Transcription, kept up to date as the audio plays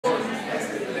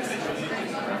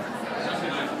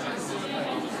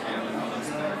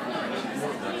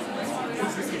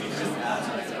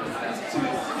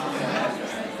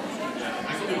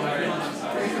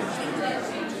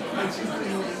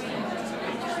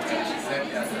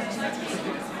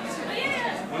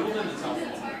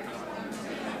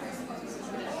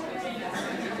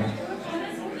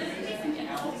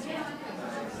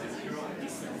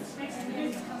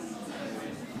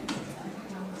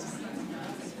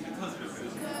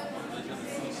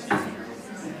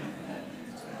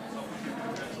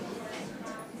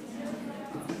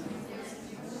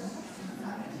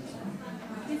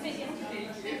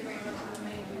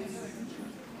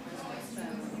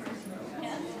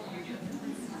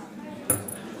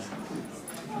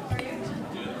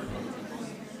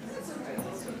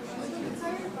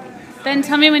Then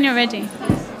tell me when you're ready.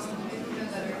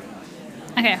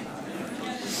 Okay.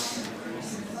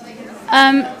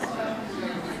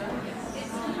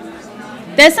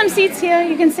 There's some seats here.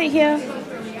 You can sit here.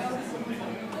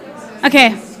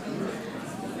 Okay.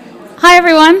 Hi,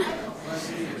 everyone.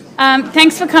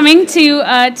 Thanks for coming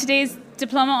to today's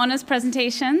Diploma Honours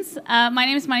presentations. My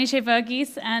name is Manisha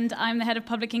Verghese, and I'm the head of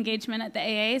public engagement at the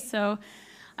AA. So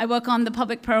I work on the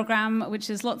public program, which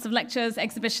is lots of lectures,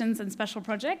 exhibitions, and special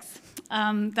projects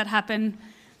that happen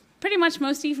pretty much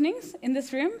most evenings in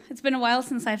this room. It's been a while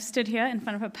since I've stood here in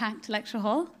front of a packed lecture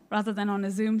hall rather than on a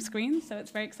Zoom screen, so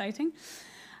it's very exciting.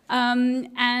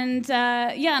 And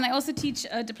I also teach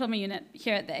a diploma unit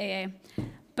here at the AA.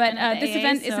 But this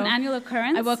event is an annual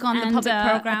occurrence. I work on the public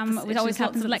program, which always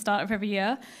happens at the start of every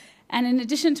year. And in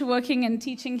addition to working and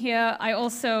teaching here, I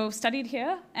also studied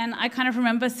here. And I kind of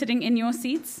remember sitting in your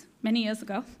seats many years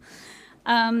ago.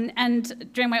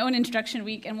 And during my own introduction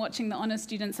week and watching the honours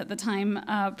students at the time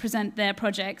present their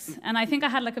projects. And I think I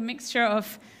had like a mixture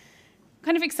of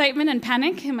kind of excitement and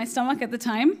panic in my stomach at the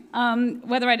time,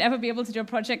 whether I'd ever be able to do a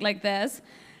project like theirs.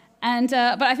 And,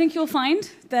 but I think you'll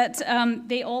find that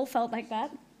they all felt like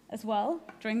that as well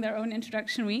during their own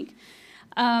introduction week.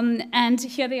 And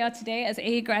here they are today as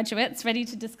AA graduates, ready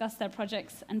to discuss their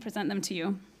projects and present them to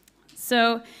you.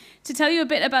 So to tell you a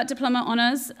bit about Diploma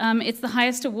Honours, it's the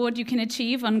highest award you can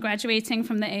achieve on graduating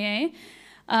from the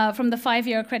AA, from the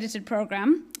 5-year accredited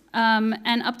program.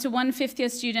 And up to one fifth-year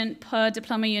student per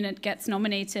diploma unit gets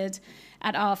nominated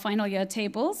at our final year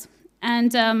tables.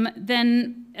 And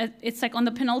then it's like on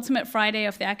the penultimate Friday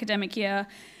of the academic year,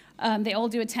 they all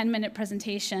do a 10-minute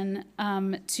presentation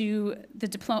to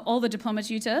all the diploma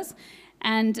tutors,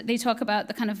 and they talk about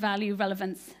the kind of value,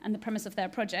 relevance, and the premise of their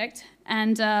project.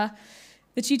 And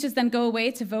the tutors then go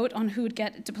away to vote on who would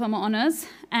get diploma honours,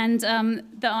 and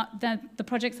the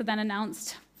projects are then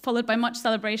announced, followed by much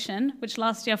celebration, which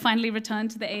last year finally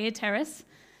returned to the AA Terrace.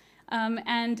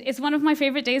 And it's one of my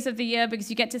favorite days of the year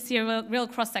because you get to see a real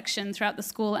cross-section throughout the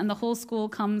school, and the whole school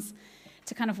comes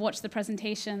to kind of watch the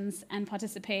presentations and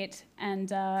participate. And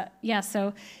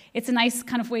so it's a nice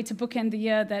kind of way to bookend the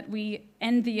year, that we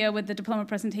end the year with the diploma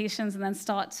presentations and then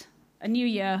start a new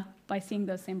year by seeing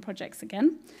those same projects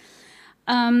again.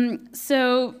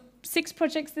 So 6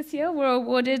 projects this year were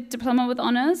awarded Diploma with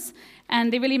Honours,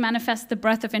 and they really manifest the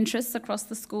breadth of interests across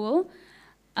the school.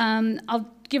 I'll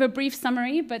give a brief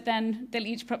summary, but then they'll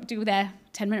each do their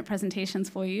 10-minute presentations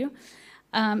for you.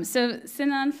 So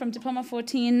Sinan from Diploma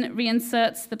 14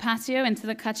 reinserts the patio into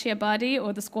the Katchi Abadi,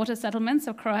 or the squatter settlements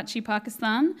of Karachi,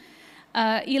 Pakistan.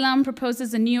 Ylam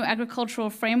proposes a new agricultural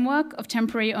framework of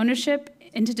temporary ownership,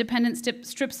 interdependent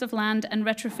strips of land, and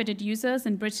retrofitted users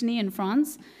in Brittany and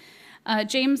France.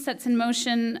 James sets in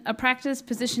motion a practice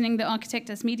positioning the architect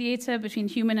as mediator between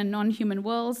human and non-human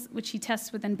worlds, which he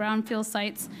tests within brownfield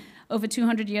sites over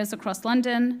 200 years across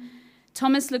London.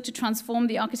 Thomas looked to transform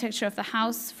the architecture of the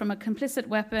house from a complicit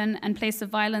weapon and place of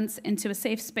violence into a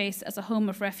safe space as a home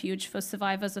of refuge for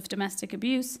survivors of domestic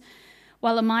abuse,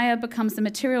 while Amaya becomes the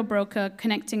material broker,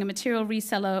 connecting a material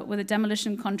reseller with a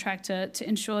demolition contractor to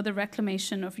ensure the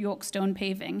reclamation of York stone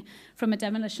paving from a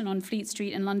demolition on Fleet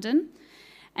Street in London.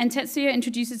 And Tetsuya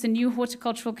introduces a new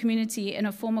horticultural community in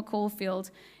a former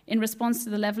coalfield in response to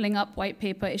the Levelling Up white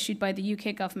paper issued by the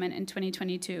UK government in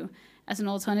 2022 as an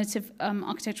alternative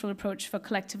architectural approach for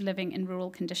collective living in rural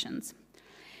conditions.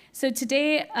 So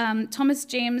today, Thomas,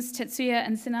 James, Tetsuya,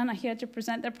 and Sinan are here to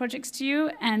present their projects to you,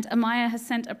 and Amaya has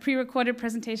sent a pre-recorded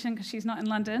presentation because she's not in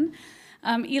London.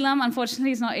 Ylam,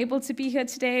 unfortunately, is not able to be here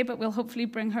today, but we'll hopefully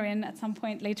bring her in at some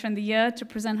point later in the year to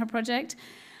present her project.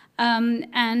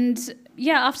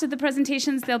 After the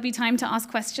presentations, there'll be time to ask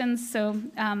questions, so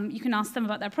you can ask them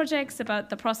about their projects, about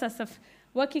the process of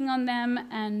working on them,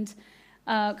 and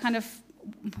kind of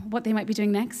what they might be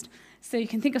doing next. So you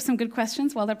can think of some good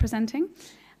questions while they're presenting.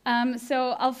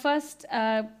 So I'll first,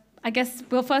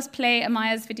 we'll first play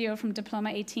Amaya's video from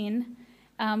Diploma 18,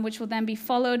 which will then be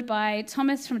followed by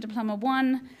Thomas from Diploma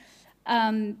 1.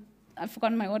 I've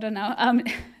forgotten my order now.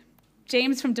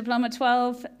 James from Diploma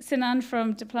 12, Sinan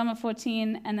from Diploma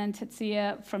 14, and then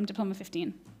Tetsuya from Diploma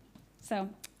 15. So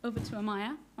over to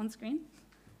Amaya on screen.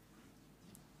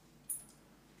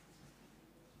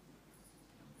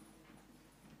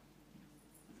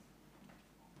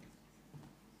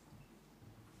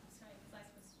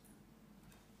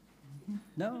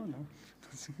 No.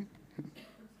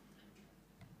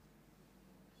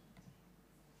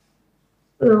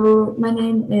 Hello, my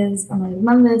name is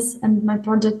Amaya, and my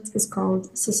project is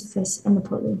called Sisyphus and the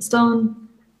Portland Stone.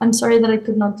 I'm sorry that I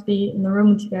could not be in the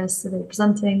room with you guys today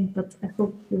presenting, but I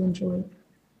hope you enjoy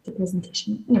the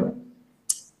presentation anyway.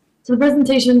 So the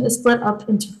presentation is split up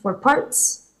into 4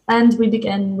 parts, and we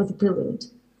begin with a prelude.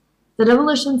 The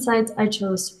demolition site I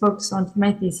chose to focus on for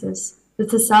my thesis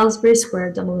is the Salisbury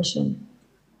Square demolition.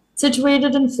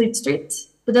 Situated in Fleet Street,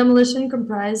 the demolition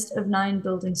comprised of 9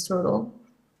 buildings total,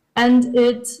 and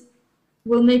it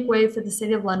will make way for the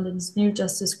City of London's new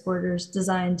Justice Quarters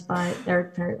designed by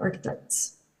Eric Perry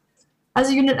Architects. As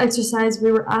a unit exercise,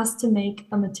 we were asked to make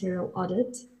a material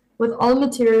audit with all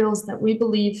materials that we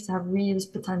believe to have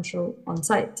reuse potential on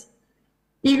site.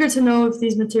 Eager to know if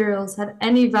these materials had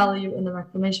any value in the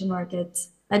reclamation market,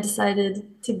 I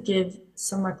decided to give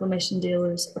some reclamation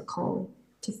dealers a call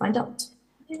to find out.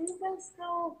 Do you guys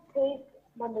still take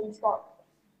London stock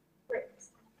bricks?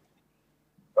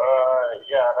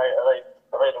 Yeah, are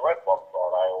they the red ones,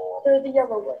 are they? Or They're the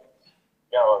yellow ones.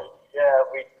 yellow? Yeah,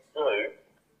 we do.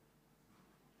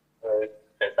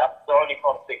 That's the only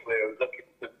kind of thing we're looking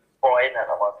to buy in at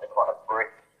the moment, kind of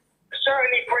brick.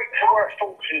 Certainly bricks are worth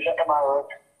fortunes at the moment.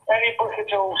 Any brick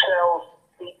at all sells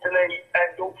easily,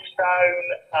 and all stone,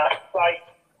 slate,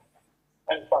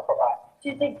 and stuff like that. Do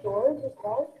you take doors as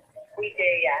well? We do,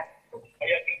 yeah. I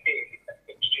don't think the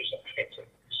fixtures and fittings.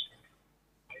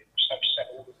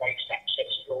 So all the waste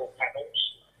access door panels.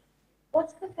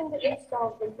 What's the thing that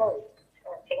installs the most?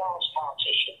 Glass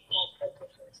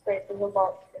partitions. Great, there's a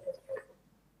lot in this paper.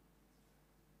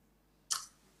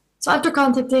 So after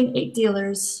contacting 8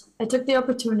 dealers, I took the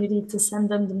opportunity to send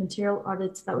them the material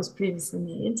audit that was previously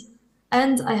made,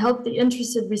 and I helped the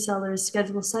interested resellers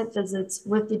schedule site visits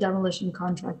with the demolition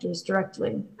contractors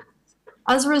directly.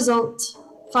 As a result,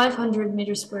 500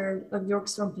 meters squared of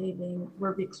Yorkstone paving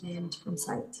were reclaimed from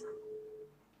site.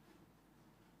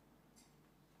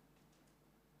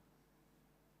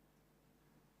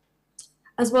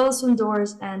 As well as some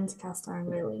doors and cast iron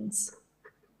railings.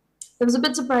 It was a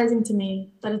bit surprising to me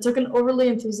that it took an overly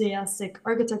enthusiastic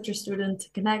architecture student to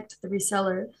connect the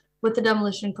reseller with the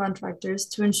demolition contractors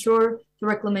to ensure the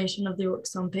reclamation of the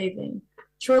Yorkstone paving.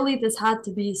 Surely this had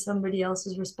to be somebody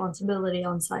else's responsibility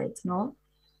on site, no?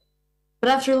 But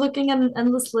after looking at an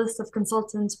endless list of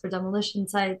consultants for demolition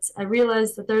sites, I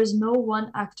realized that there is no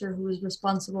one actor who is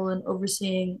responsible in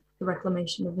overseeing the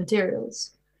reclamation of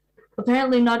materials.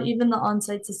 Apparently not even the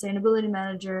on-site sustainability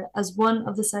manager, as one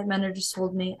of the site managers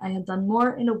told me I had done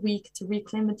more in a week to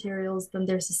reclaim materials than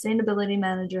their sustainability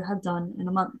manager had done in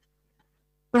a month.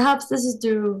 Perhaps this is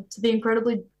due to the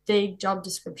incredibly vague job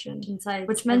description inside,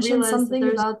 which mentions something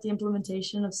about the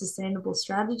implementation of sustainable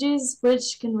strategies,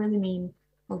 which can really mean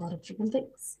a lot of different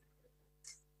things.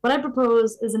 What I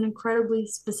propose is an incredibly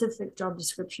specific job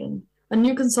description, a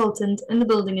new consultant in the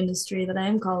building industry that I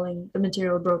am calling the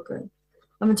material broker.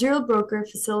 A material broker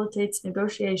facilitates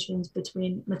negotiations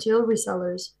between material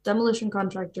resellers, demolition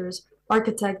contractors,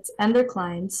 architects, and their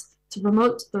clients to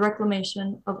promote the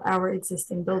reclamation of our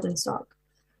existing building stock.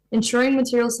 Ensuring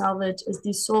material salvage is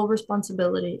the sole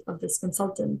responsibility of this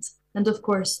consultant, and of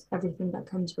course, everything that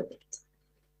comes with it.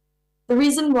 The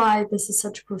reason why this is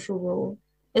such a crucial role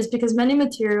is because many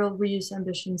material reuse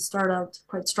ambitions start out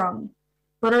quite strong,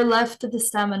 but are left to the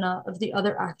stamina of the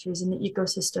other actors in the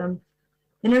ecosystem.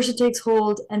 Inertia takes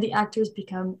hold, and the actors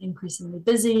become increasingly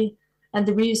busy, and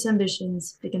the reuse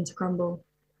ambitions begin to crumble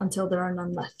until there are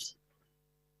none left.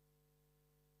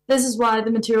 This is why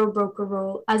the material broker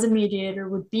role as a mediator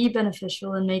would be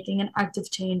beneficial in making an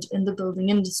active change in the building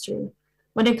industry.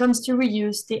 When it comes to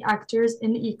reuse, the actors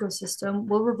in the ecosystem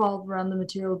will revolve around the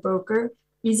material broker,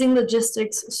 easing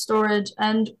logistics, storage,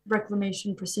 and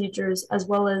reclamation procedures, as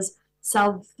well as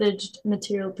salvaged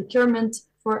material procurement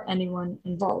for anyone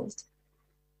involved.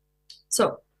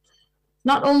 So,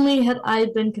 not only had I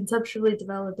been conceptually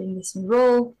developing this new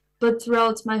role, but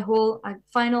throughout my whole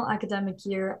final academic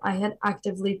year, I had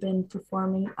actively been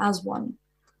performing as one.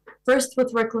 First,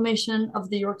 with reclamation of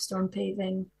the Yorkstone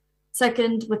paving.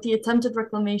 Second, with the attempted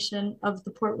reclamation of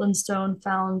the Portland stone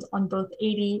found on both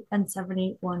 80 and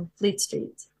 71 Fleet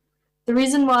Street. The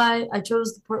reason why I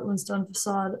chose the Portland stone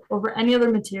facade over any other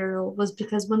material was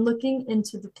because when looking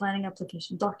into the planning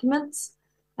application documents,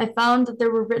 I found that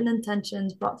there were written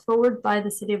intentions brought forward by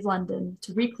the City of London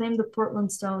to reclaim the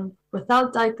Portland stone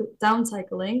without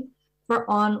downcycling for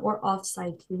on or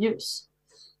off-site reuse.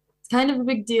 It's kind of a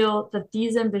big deal that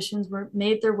these ambitions were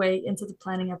made their way into the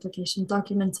planning application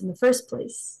documents in the first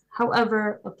place.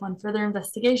 However, upon further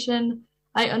investigation,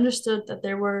 I understood that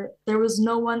there was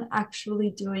no one actually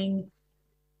doing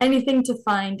anything to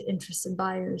find interested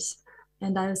buyers,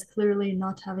 and I was clearly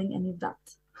not having any of that.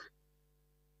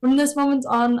 From this moment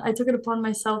on, I took it upon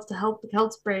myself to help the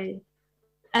Celt Spray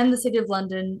and the City of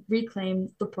London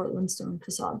reclaim the Portland stone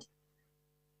facade.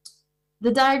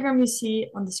 The diagram you see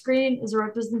on the screen is a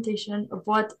representation of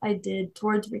what I did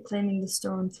towards reclaiming the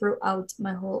stone throughout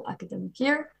my whole academic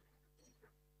year.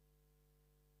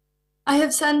 I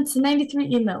have sent 93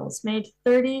 emails, made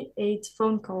 38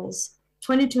 phone calls,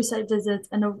 22 site visits,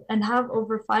 and have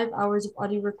over 5 hours of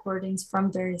audio recordings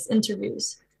from various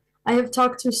interviews. I have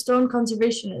talked to stone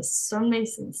conservationists, stone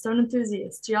masons, stone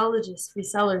enthusiasts, geologists,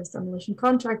 resellers, demolition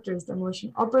contractors,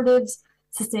 demolition operatives,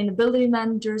 sustainability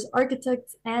managers,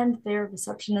 architects, and their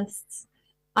receptionists.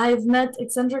 I have met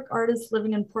eccentric artists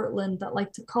living in Portland that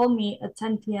like to call me at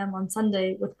 10 p.m. on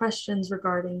Sunday with questions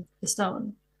regarding the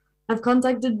stone. I've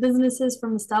contacted businesses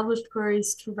from established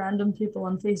quarries to random people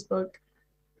on Facebook.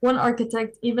 One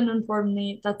architect even informed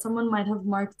me that someone might have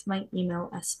marked my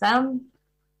email as spam,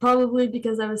 probably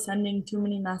because I was sending too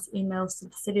many mass emails to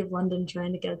the City of London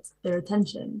trying to get their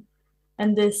attention.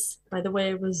 And this, by the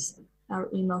way, was our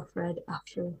email thread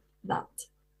after that.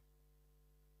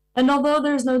 And although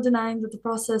there's no denying that the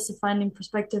process of finding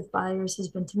prospective buyers has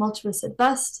been tumultuous at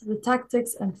best, the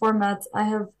tactics and formats I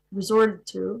have resorted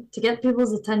to get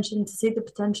people's attention to see the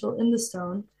potential in the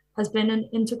stone has been an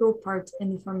integral part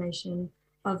in the formation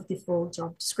of the full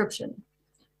job description.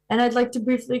 And I'd like to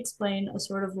briefly explain a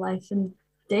sort of life and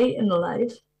day in the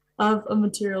life of a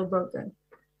material broker.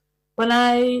 When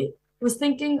I was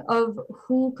thinking of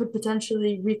who could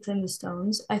potentially reclaim the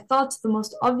stones, I thought the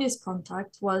most obvious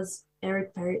contact was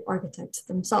Eric Perry Architects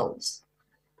themselves,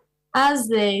 as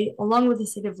they, along with the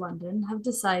City of London, have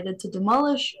decided to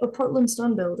demolish a Portland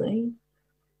stone building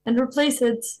and replace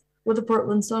it with a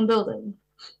Portland stone building.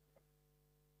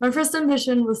 My first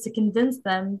ambition was to convince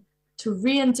them to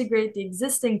reintegrate the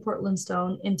existing Portland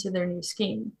stone into their new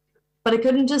scheme. But I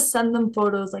couldn't just send them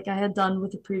photos like I had done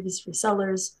with the previous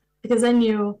resellers, because I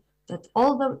knew that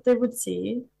all that they would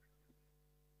see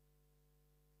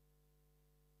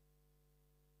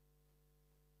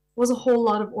was a whole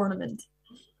lot of ornament,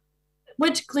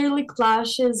 which clearly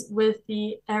clashes with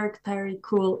the Eric Perry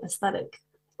cool aesthetic.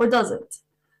 Or does it?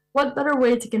 What better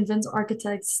way to convince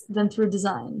architects than through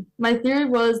design? My theory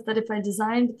was that if I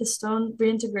designed the stone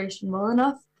reintegration well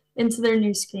enough into their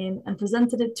new scheme and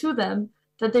presented it to them,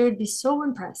 that they would be so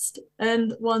impressed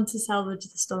and want to salvage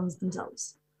the stones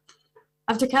themselves.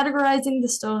 After categorizing the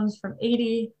stones from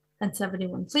 80 and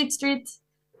 71 Fleet Street,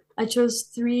 I chose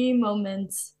 3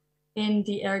 moments in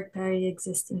the Eric Perry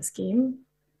existing scheme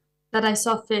that I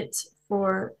saw fit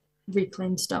for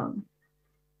reclaimed stone.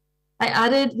 I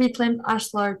added reclaimed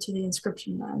ashlar to the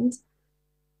inscription band.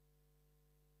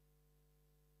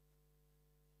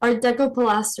 Art Deco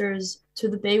pilasters to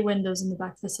the bay windows in the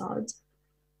back facade,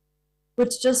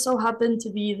 which just so happened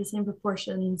to be the same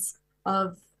proportions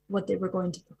of what they were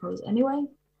going to propose anyway.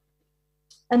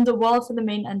 And the wall for the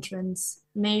main entrance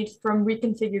made from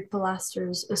reconfigured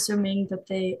pilasters, assuming that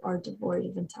they are devoid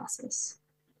of entasis.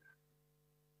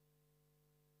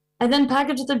 I then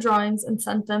packaged the drawings and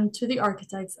sent them to the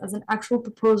architects as an actual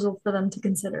proposal for them to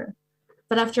consider.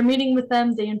 But after meeting with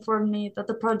them, they informed me that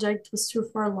the project was too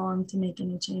far along to make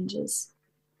any changes.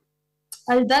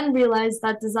 I then realized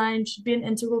that design should be an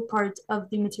integral part of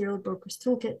the material broker's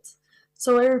toolkit.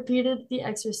 So I repeated the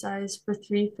exercise for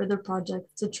 3 further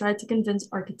projects to try to convince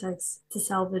architects to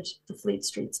salvage the Fleet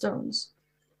Street stones.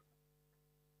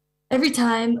 Every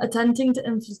time attempting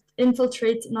to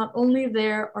infiltrate not only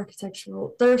their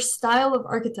style of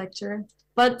architecture,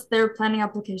 but their planning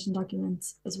application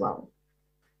documents as well,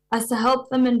 as to help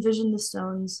them envision the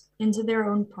stones into their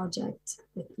own project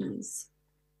with ease.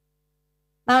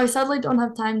 Now, I sadly don't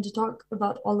have time to talk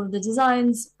about all of the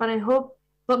designs, but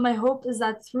my hope is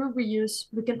that through reuse,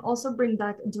 we can also bring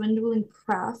back a dwindling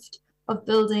craft of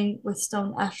building with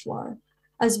stone ashlar,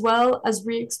 as well as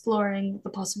re-exploring the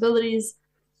possibilities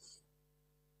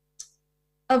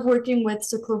of working with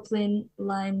cycloplane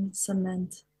lime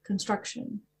cement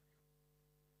construction.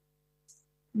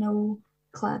 No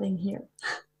cladding here.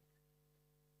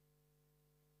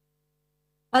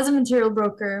 As a material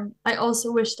broker, I also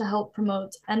wish to help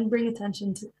promote and bring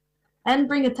attention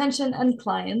and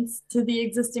clients to the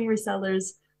existing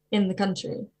resellers in the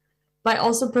country. by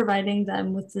also providing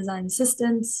them with design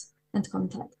assistance and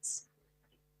contacts.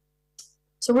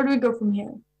 So where do we go from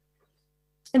here?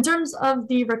 In terms of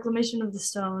the reclamation of the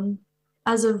stone,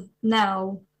 as of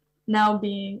now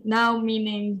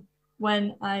meaning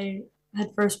when I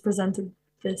had first presented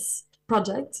this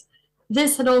project,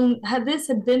 this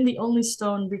had been the only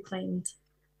stone reclaimed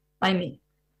by me.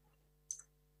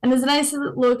 And as nice as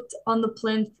it looked on the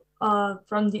plinth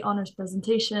from the honors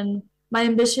presentation, my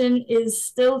ambition is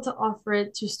still to offer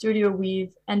it to Studio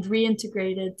Weave and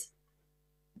reintegrate it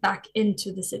back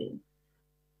into the city.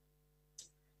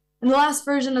 In the last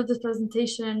version of this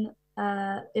presentation,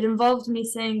 it involved me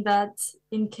saying that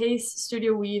in case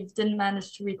Studio Weave didn't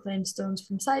manage to reclaim stones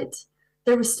from site,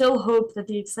 there was still hope that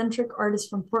the eccentric artist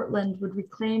from Portland would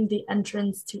reclaim the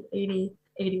entrance to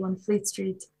 8081 Fleet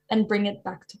Street and bring it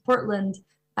back to Portland,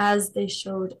 as they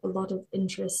showed a lot of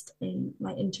interest in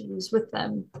my interviews with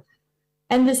them.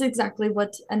 And this is exactly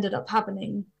what ended up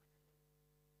happening.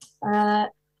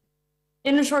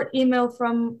 In a short email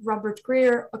from Robert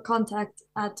Greer, a contact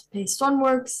at Pay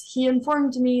Stoneworks, he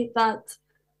informed me that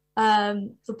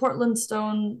the Portland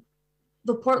Stone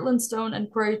and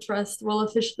Quarry Trust will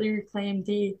officially reclaim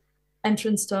the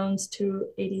entrance stones to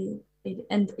 80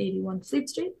 and 81 Fleet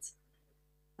Street.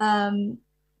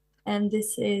 And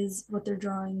this is what their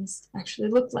drawings actually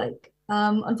look like.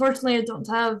 Unfortunately, I don't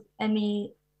have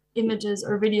any images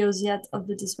or videos yet of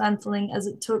the dismantling, as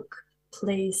it took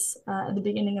place at the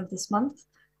beginning of this month,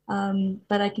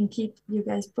 but I can keep you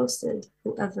guys posted,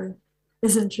 whoever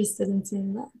is interested in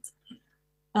seeing that.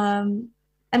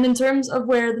 And in terms of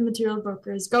where the material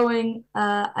broker is going,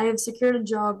 I have secured a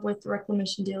job with the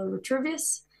reclamation dealer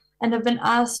Retrovius, and have been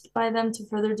asked by them to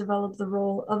further develop the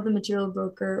role of the material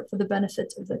broker for the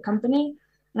benefit of the company.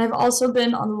 And I've also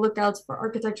been on the lookout for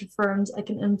architecture firms I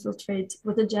can infiltrate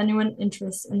with a genuine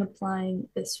interest in applying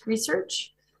this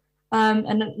research.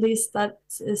 And at least that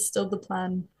is still the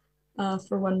plan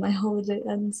for when my holiday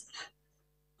ends.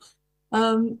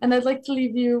 And I'd like to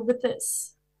leave you with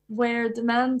this. Where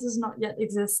demand does not yet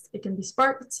exist, it can be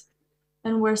sparked.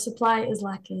 And where supply is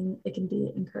lacking, it can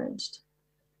be encouraged.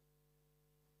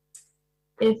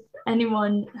 If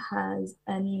anyone has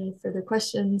any further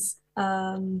questions,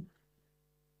 I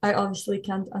obviously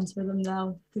can't answer them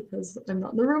now because I'm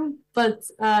not in the room, but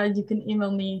you can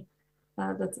email me.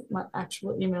 That's my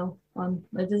actual email on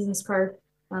my business card.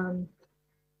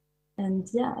 And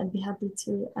yeah, I'd be happy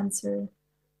to answer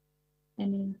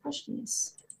any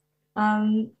questions.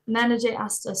 Nanaje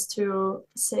asked us to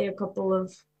say a couple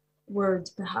of words,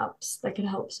 perhaps, that could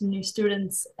help some new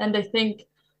students. And I think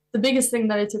the biggest thing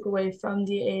that I took away from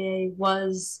the AA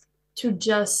was to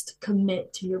just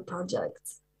commit to your project.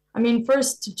 I mean,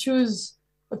 first, to choose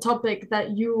a topic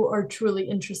that you are truly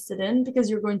interested in, because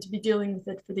you're going to be dealing with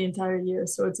it for the entire year.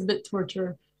 So it's a bit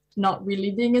torture not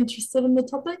really being interested in the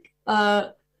topic.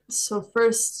 So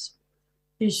first,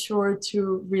 be sure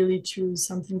to really choose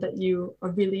something that you are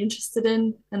really interested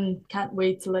in and can't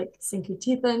wait to like sink your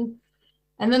teeth in.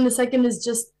 And then the second is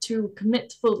just to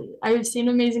commit fully. I have seen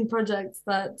amazing projects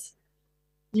that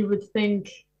you would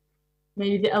think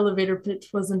maybe the elevator pitch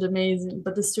wasn't amazing,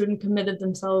 but the student committed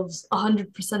themselves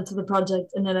 100% to the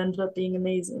project and it ended up being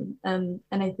amazing. And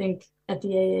I think at the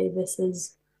AA, this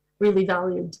is really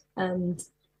valued and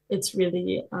it's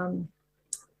really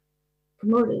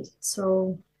promoted.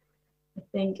 So I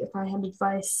think if I had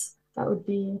advice, that would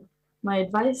be my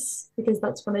advice, because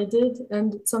that's what I did,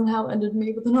 and it somehow ended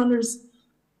me with an honors,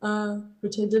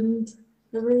 which I didn't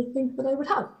ever think that I would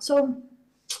have. So,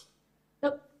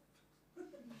 yep.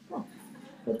 Well,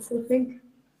 that's, I think,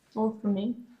 all for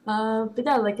me. But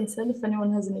yeah, like I said, if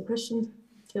anyone has any questions,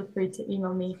 feel free to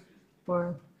email me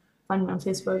or find me on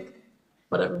Facebook,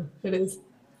 whatever it is.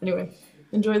 Anyway,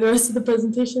 enjoy the rest of the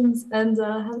presentations and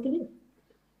have a good year.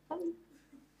 Bye.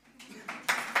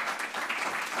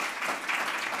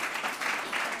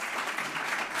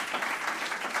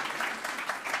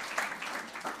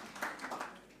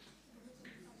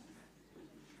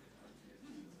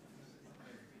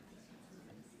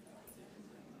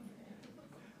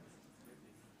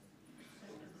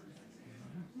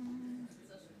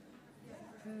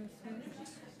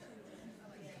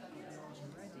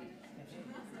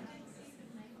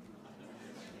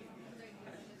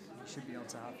 Should be able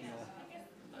to have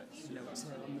your notes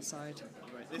here on the side.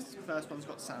 Right, this first one's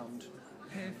got sound.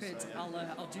 Perfect.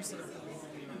 I'll do some.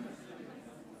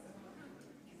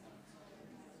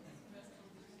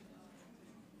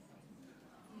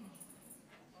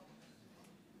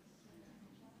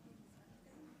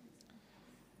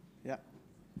 Yeah.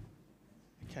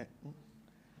 Okay.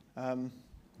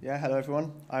 Yeah, hello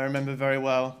everyone. I remember very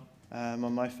well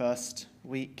on my first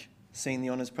week seen the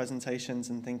honours presentations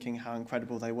and thinking how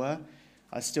incredible they were.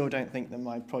 I still don't think that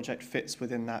my project fits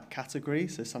within that category,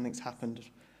 so something's happened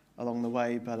along the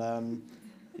way, but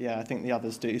yeah, I think the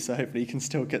others do, so hopefully you can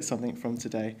still get something from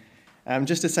today.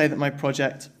 Just to say that my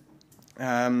project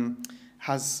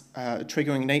has a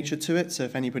triggering nature to it, so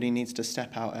if anybody needs to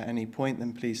step out at any point,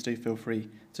 then please do feel free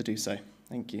to do so.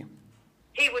 Thank you.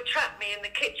 He would trap me in the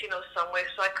kitchen or somewhere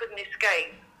so I couldn't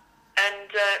escape.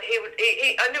 And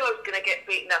I knew I was going to get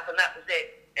beaten up, and that was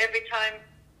it. Every time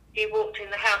he walked in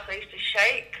the house, I used to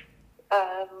shake.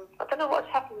 I don't know what's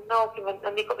happened in an argument,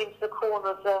 and he got me into the corner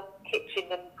of the kitchen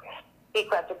and he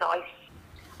grabbed a knife.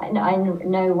 I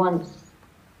know once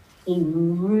he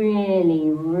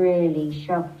really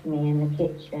shoved me in the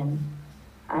kitchen,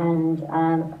 and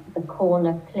the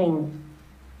corner clink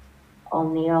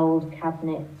on the old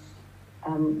cabinets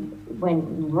went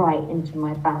right into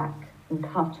my back and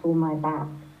cut all my back.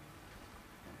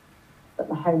 But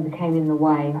the home became in the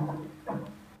way.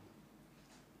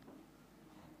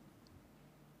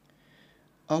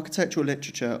 Architectural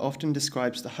literature often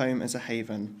describes the home as a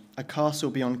haven, a castle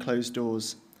beyond closed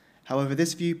doors. However,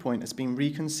 this viewpoint has been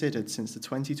reconsidered since the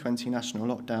 2020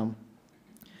 national lockdown.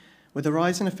 With the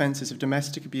rise in offences of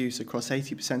domestic abuse across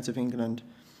 80% of England,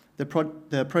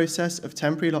 the process of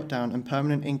temporary lockdown and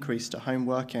permanent increase to home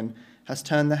working has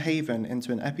turned the haven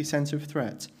into an epicentre of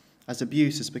threat as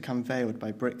abuse has become veiled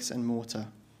by bricks and mortar.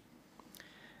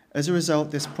 As a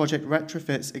result, this project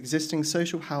retrofits existing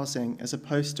social housing as a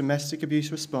post-domestic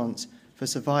abuse response for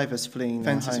survivors fleeing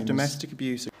their homes. Offences of domestic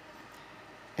abuse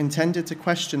intended to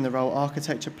question the role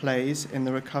architecture plays in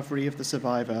the recovery of the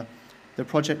survivor. The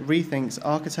project rethinks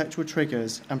architectural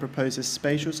triggers and proposes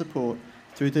spatial support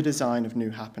through the design of new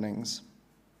happenings.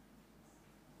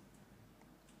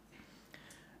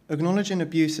 Acknowledging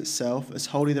abuse itself as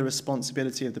wholly the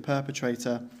responsibility of the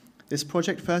perpetrator, this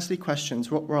project firstly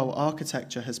questions what role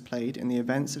architecture has played in the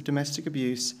events of domestic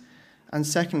abuse, and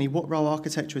secondly, what role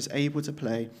architecture is able to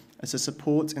play as a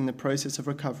support in the process of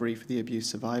recovery for the abuse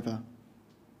survivor.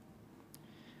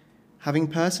 Having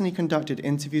personally conducted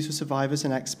interviews with survivors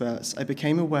and experts, I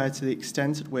became aware to the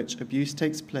extent at which abuse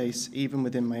takes place even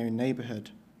within my own neighbourhood.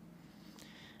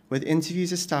 With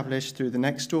interviews established through the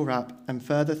Nextdoor app and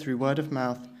further through word of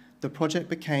mouth, the project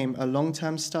became a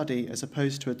long-term study as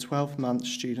opposed to a 12-month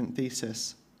student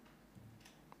thesis.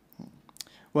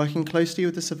 Working closely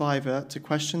with the survivor to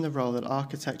question the role that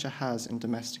architecture has in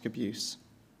domestic abuse.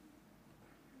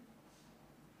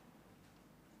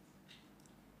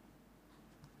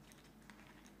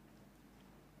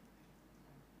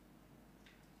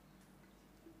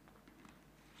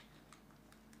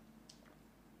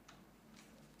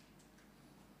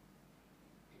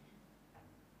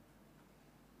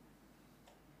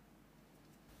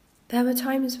 There were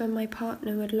times when my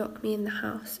partner would lock me in the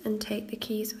house and take the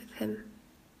keys with him.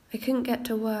 I couldn't get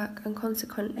to work and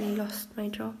consequently lost my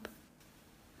job.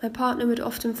 My partner would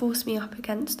often force me up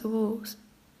against the walls.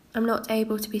 I'm not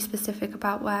able to be specific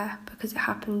about where because it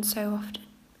happened so often.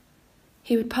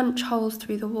 He would punch holes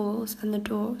through the walls and the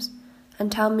doors and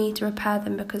tell me to repair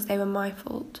them because they were my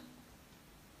fault.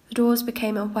 The doors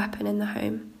became a weapon in the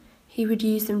home. He would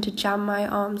use them to jam my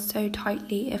arms so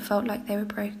tightly it felt like they were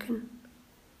broken.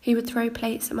 He would throw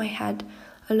plates at my head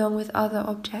along with other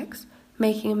objects,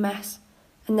 making a mess,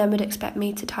 and then would expect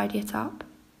me to tidy it up.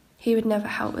 He would never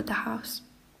help with the house.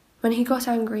 When he got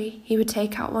angry, he would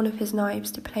take out one of his knives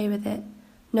to play with it,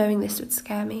 knowing this would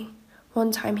scare me.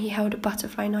 One time he held a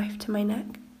butterfly knife to my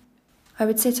neck. I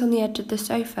would sit on the edge of the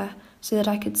sofa so that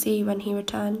I could see when he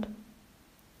returned.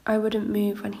 I wouldn't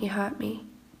move when he hurt me.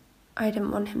 I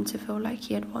didn't want him to feel like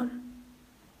he had won.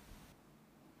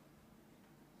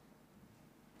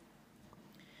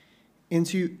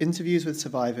 Interviews with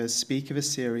survivors speak of a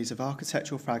series of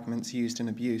architectural fragments used in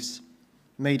abuse.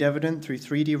 Made evident through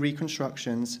 3D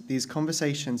reconstructions, these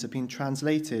conversations have been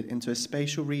translated into a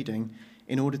spatial reading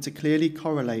in order to clearly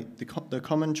correlate the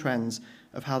common trends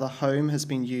of how the home has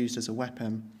been used as a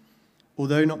weapon.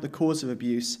 Although not the cause of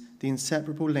abuse, the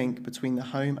inseparable link between the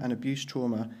home and abuse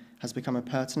trauma has become a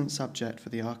pertinent subject for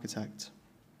the architect.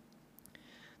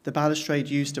 The balustrade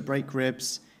used to break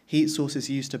ribs, heat sources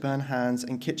used to burn hands,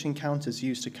 and kitchen counters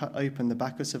used to cut open the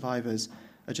back of survivors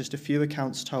are just a few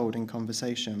accounts told in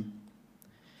conversation.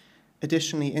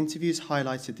 Additionally, interviews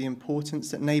highlighted the importance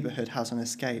that neighbourhood has on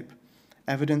escape.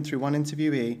 Evident through one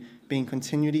interviewee being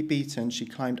continually beaten, she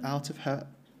climbed out of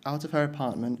her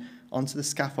apartment onto the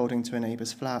scaffolding to a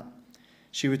neighbour's flat.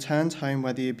 She returned home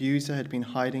where the abuser had been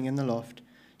hiding in the loft.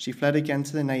 She fled again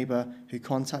to the neighbour, who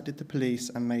contacted the police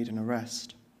and made an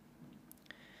arrest.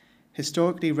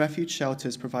 Historically, refuge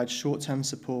shelters provide short-term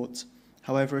support.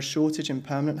 However, a shortage in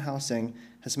permanent housing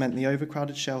has meant the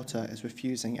overcrowded shelter is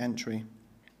refusing entry.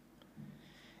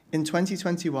 In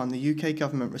 2021, the UK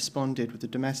government responded with the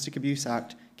Domestic Abuse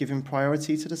Act, giving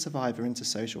priority to the survivor into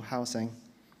social housing.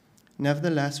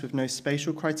 Nevertheless, with no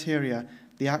spatial criteria,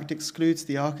 the Act excludes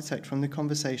the architect from the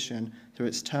conversation through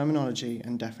its terminology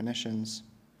and definitions.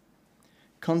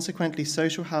 Consequently,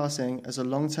 social housing as a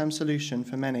long-term solution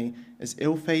for many is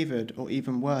ill-favoured or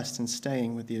even worse than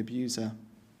staying with the abuser.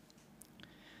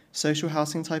 Social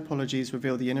housing typologies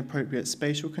reveal the inappropriate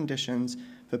spatial conditions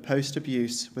for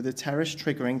post-abuse, with the terrace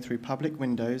triggering through public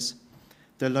windows,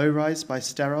 the low-rise by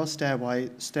sterile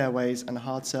stairways and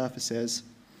hard surfaces,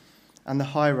 and the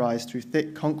high-rise through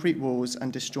thick concrete walls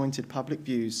and disjointed public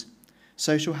views.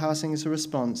 Social housing as a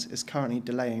response is currently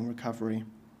delaying recovery.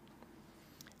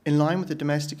 In line with the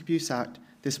Domestic Abuse Act,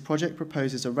 this project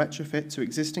proposes a retrofit to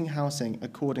existing housing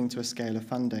according to a scale of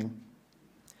funding.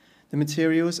 The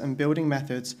materials and building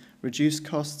methods reduce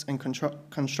costs and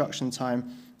construction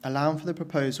time, allowing for the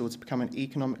proposal to become an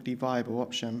economically viable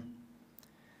option.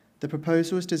 The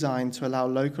proposal is designed to allow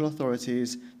local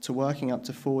authorities to working up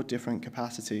to 4 different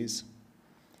capacities.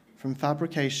 From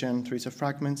fabrication through to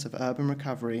fragments of urban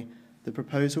recovery, the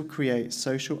proposal creates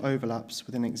social overlaps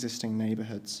within existing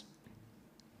neighbourhoods.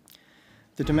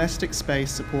 The domestic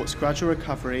space supports gradual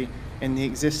recovery in the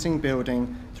existing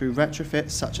building through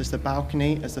retrofits such as the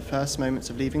balcony as the first moments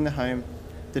of leaving the home.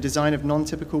 The design of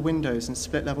non-typical windows and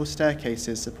split-level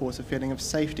staircases supports a feeling of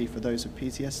safety for those with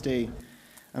PTSD.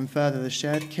 And further, the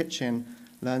shared kitchen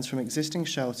learns from existing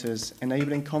shelters,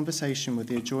 enabling conversation with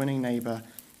the adjoining neighbour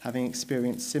having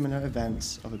experienced similar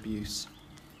events of abuse.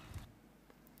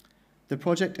 The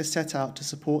project is set out to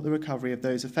support the recovery of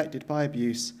those affected by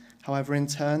abuse. However, in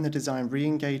turn, the design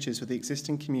re-engages with the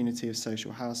existing community of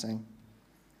social housing.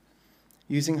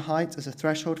 Using height as a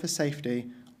threshold for safety,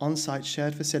 on-site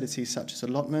shared facilities such as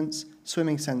allotments,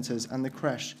 swimming centres and the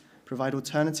creche provide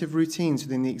alternative routines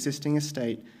within the existing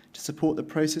estate to support the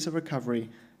process of recovery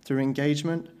through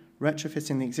engagement,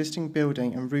 retrofitting the existing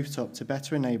building and rooftop to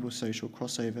better enable social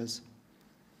crossovers.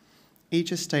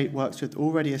 Each estate works with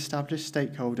already established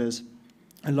stakeholders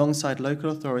alongside local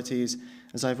authorities,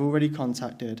 as I've already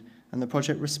contacted, and the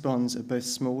project responds at both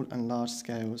small and large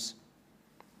scales.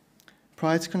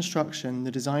 Prior to construction, the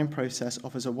design process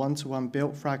offers a one-to-one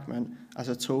built fragment as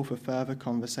a tool for further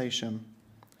conversation.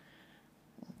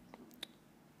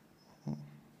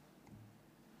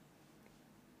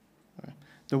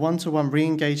 The one-to-one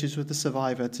re-engages with the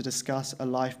survivor to discuss a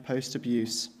life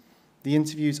post-abuse. The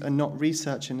interviews are not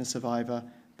researching the survivor,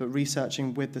 but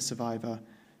researching with the survivor,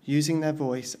 using their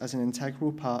voice as an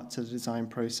integral part to the design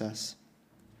process.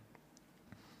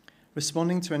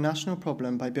 Responding to a national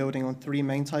problem by building on 3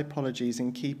 main typologies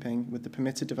in keeping with the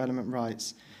permitted development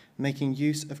rights, making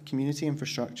use of community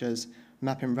infrastructures,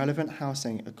 mapping relevant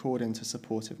housing according to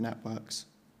supportive networks.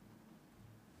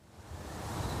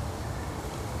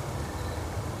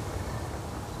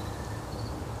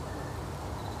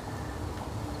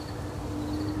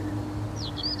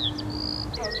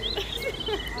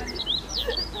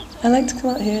 I like to come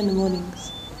out here in the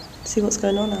mornings, see what's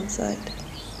going on outside.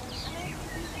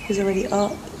 Who's already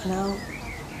up and out,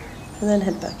 and then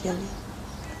head back in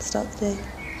and start the day.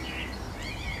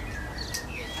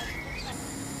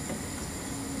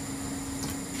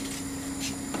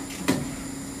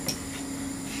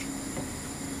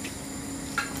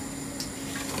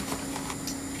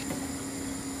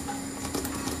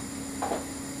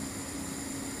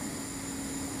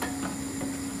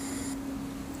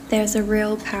 There's a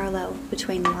real parallel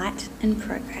between light and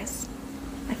progress.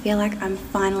 I feel like I'm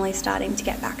finally starting to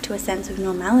get back to a sense of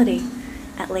normality,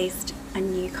 at least a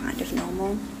new kind of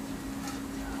normal.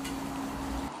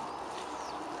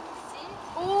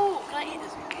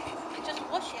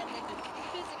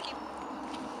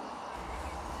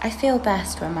 I feel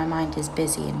best when my mind is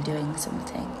busy and doing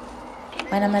something.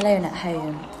 When I'm alone at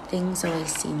home, things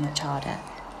always seem much harder.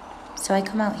 So I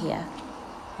come out here,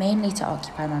 mainly to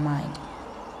occupy my mind,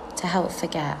 to help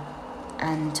forget,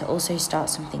 and to also start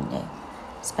something new,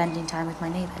 spending time with my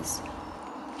neighbours.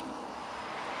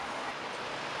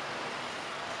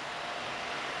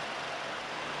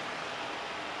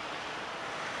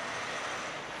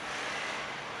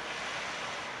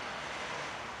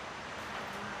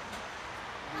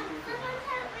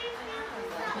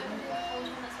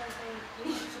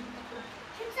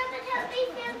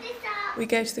 We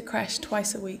go to the creche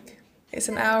twice a week. It's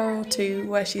an hour or 2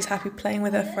 where she's happy playing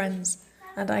with her friends,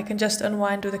 and I can just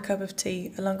unwind with a cup of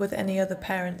tea along with any other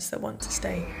parents that want to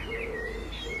stay.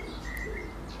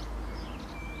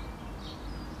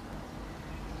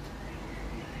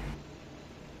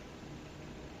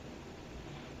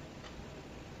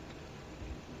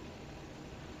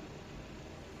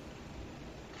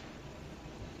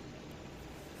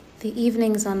 The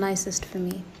evenings are nicest for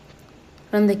me.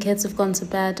 When the kids have gone to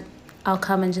bed, I'll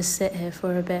come and just sit here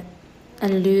for a bit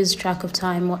and lose track of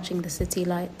time watching the city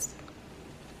lights.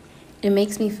 It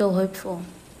makes me feel hopeful,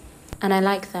 and I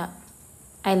like that.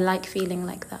 I like feeling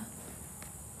like that.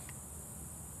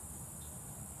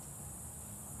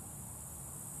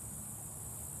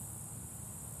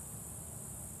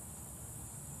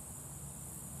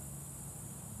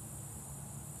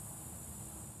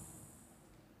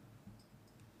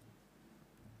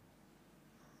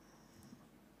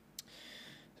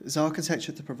 It's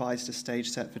architecture that provides the stage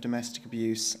set for domestic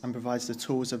abuse and provides the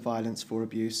tools of violence for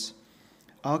abuse.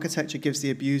 Architecture gives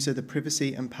the abuser the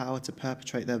privacy and power to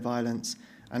perpetrate their violence,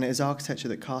 and it is architecture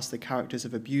that casts the characters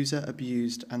of abuser,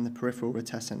 abused, and the peripheral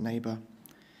reticent neighbour.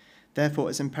 Therefore,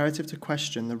 it's imperative to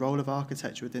question the role of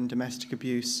architecture within domestic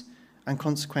abuse, and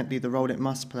consequently the role it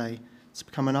must play to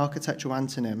become an architectural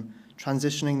antonym,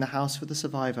 transitioning the house for the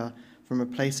survivor from a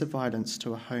place of violence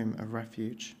to a home of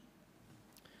refuge.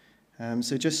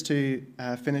 So just to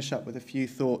finish up with a few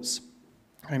thoughts,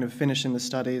 kind of finishing the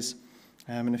studies,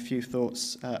 and a few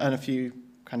thoughts, and a few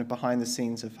kind of behind the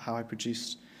scenes of how I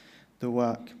produced the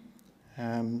work.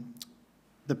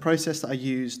 The process that I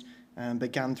used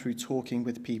began through talking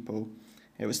with people.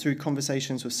 It was through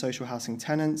conversations with social housing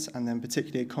tenants, and then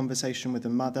particularly a conversation with the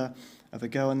mother of a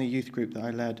girl in the youth group that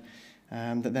I led,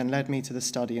 that then led me to the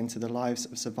study into the lives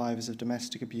of survivors of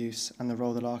domestic abuse and the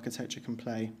role that architecture can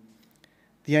play.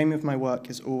 The aim of my work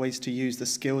is always to use the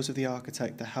skills of the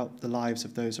architect to help the lives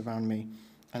of those around me,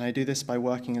 and I do this by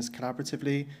working as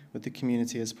collaboratively with the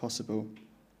community as possible.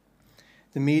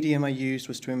 The medium I used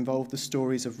was to involve the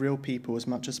stories of real people as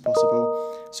much as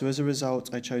possible, so as a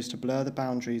result I chose to blur the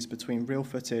boundaries between real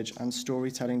footage and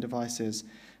storytelling devices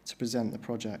to present the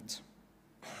project.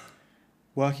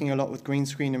 Working a lot with green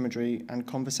screen imagery and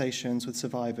conversations with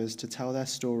survivors to tell their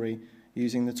story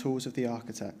using the tools of the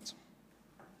architect.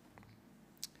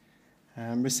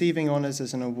 Receiving honours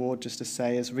as an award, just to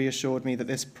say, has reassured me that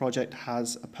this project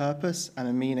has a purpose and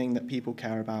a meaning that people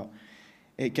care about.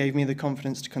 It gave me the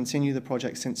confidence to continue the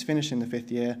project since finishing the 5th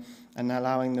year and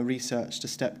allowing the research to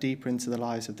step deeper into the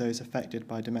lives of those affected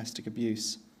by domestic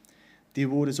abuse. The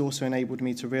award has also enabled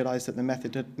me to realise that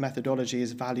the methodology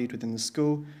is valued within the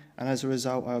school, and as a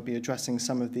result I will be addressing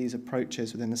some of these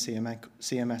approaches within the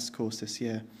CMS course this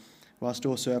year, whilst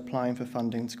also applying for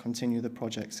funding to continue the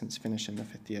project since finishing the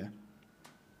 5th year.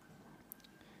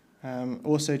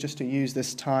 Also, just to use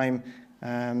this time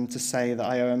to say that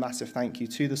I owe a massive thank you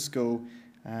to the school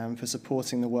for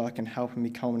supporting the work and helping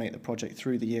me culminate the project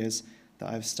through the years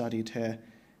that I've studied here.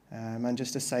 And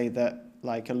just to say that,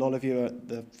 like, a lot of you are at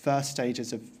the first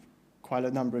stages of quite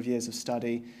a number of years of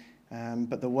study,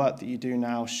 but the work that you do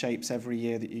now shapes every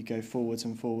year that you go forwards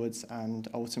and forwards, and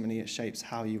ultimately it shapes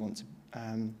how you want to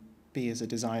be as a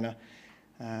designer.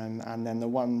 And then the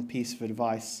one piece of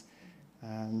advice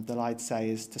that I'd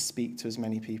say is to speak to as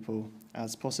many people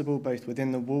as possible, both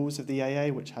within the walls of the AA,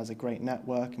 which has a great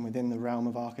network, and within the realm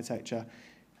of architecture,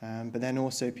 but then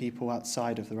also people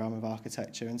outside of the realm of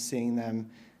architecture, and seeing them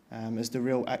as the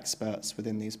real experts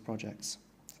within these projects.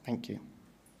 Thank you.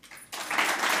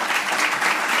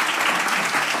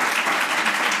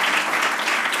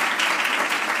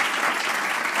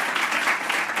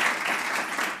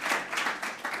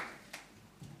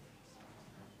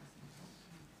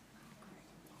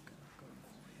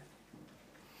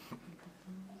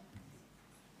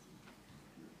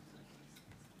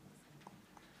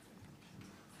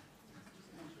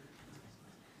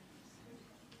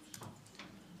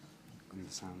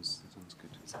 Sounds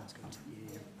good. Sounds good.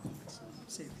 Yeah.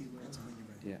 Say a few words when you're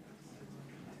ready.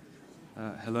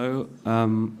 Yeah. Hello.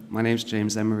 My name's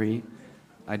James Emery.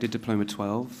 I did Diploma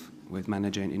 12 with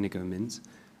Manager in Inigo Mins,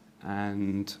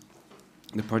 and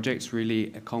the project's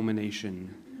really a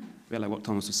culmination, like what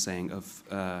Thomas was saying, of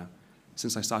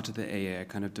since I started the AA, I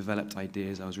kind of developed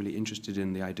ideas. I was really interested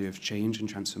in the idea of change and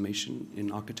transformation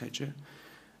in architecture,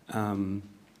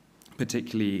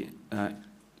 particularly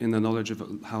in the knowledge of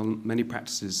how many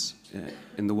practices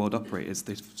in the world operate. Is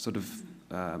they sort of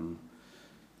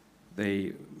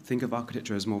they think of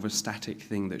architecture as more of a static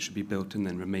thing that should be built and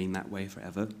then remain that way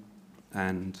forever,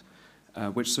 and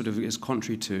which sort of is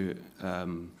contrary to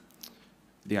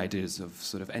the ideas of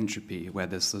sort of entropy, where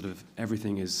there's sort of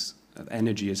everything is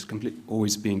energy is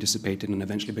always being dissipated and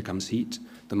eventually becomes heat,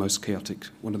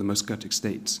 one of the most chaotic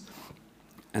states.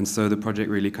 And so the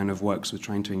project really kind of works with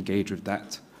trying to engage with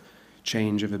that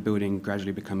change of a building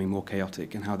gradually becoming more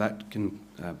chaotic, and how that can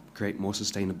create more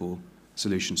sustainable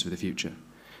solutions for the future.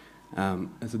 And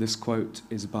so this quote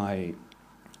is by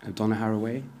Donna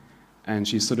Haraway, and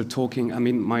she's sort of talking, I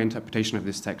mean, my interpretation of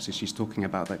this text is she's talking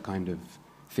about that kind of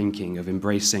thinking of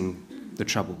embracing the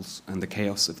troubles and the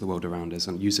chaos of the world around us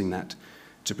and using that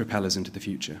to propel us into the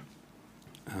future.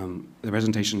 The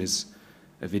presentation is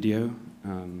a video,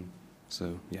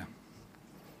 so yeah.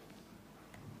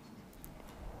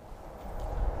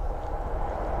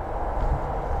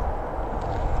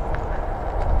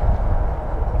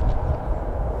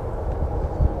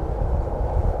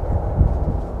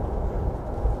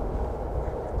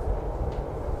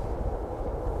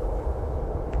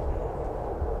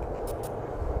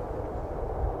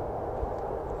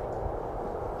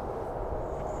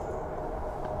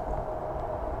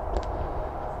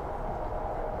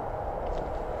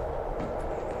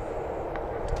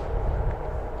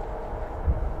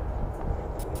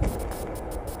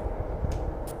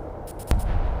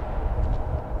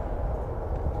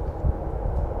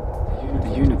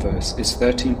 The universe is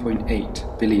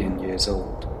 13.8 billion years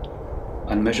old,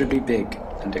 unmeasurably big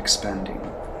and expanding.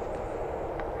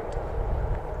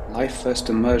 Life first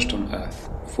emerged on Earth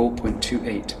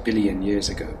 4.28 billion years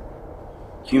ago.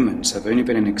 Humans have only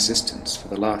been in existence for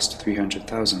the last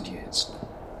 300,000 years.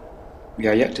 We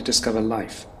are yet to discover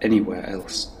life anywhere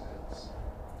else.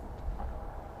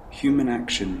 Human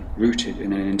action, rooted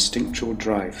in an instinctual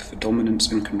drive for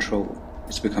dominance and control,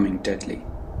 is becoming deadly.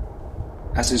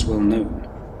 As is well known,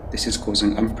 this is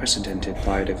causing unprecedented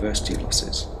biodiversity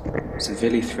losses,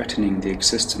 severely threatening the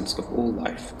existence of all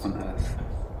life on Earth.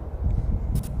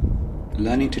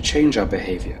 Learning to change our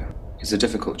behavior is a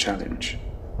difficult challenge,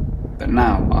 but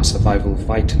now our survival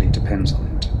vitally depends on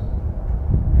it.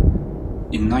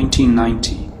 In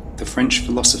 1990, the French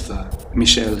philosopher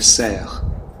Michel Serres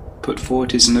put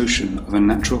forward his notion of a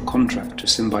natural contract to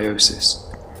symbiosis,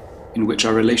 in which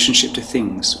our relationship to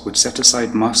things would set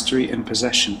aside mastery and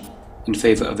possession in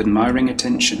favor of admiring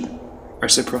attention,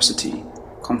 reciprocity,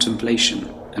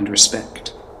 contemplation, and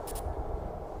respect.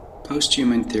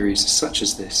 Post-human theories such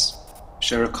as this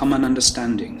share a common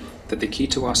understanding that the key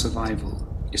to our survival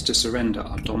is to surrender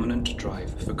our dominant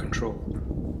drive for control,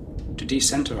 to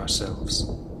decenter ourselves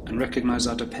and recognize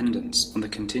our dependence on the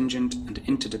contingent and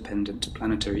interdependent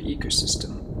planetary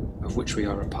ecosystem of which we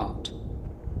are a part.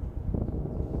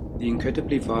 The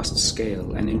incredibly vast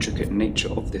scale and intricate nature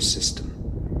of this system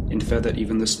infer that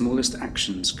even the smallest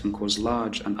actions can cause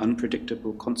large and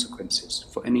unpredictable consequences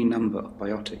for any number of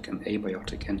biotic and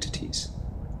abiotic entities.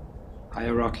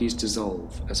 Hierarchies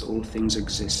dissolve as all things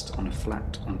exist on a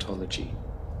flat ontology.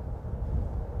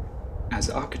 As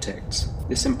architects,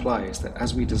 this implies that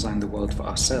as we design the world for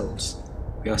ourselves,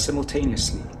 we are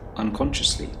simultaneously,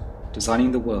 unconsciously,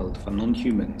 designing the world for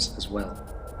non-humans as well.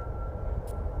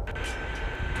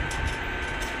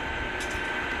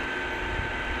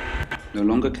 No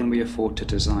longer can we afford to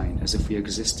design as if we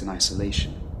exist in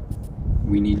isolation.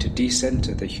 We need to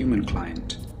decenter the human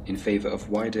client in favor of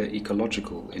wider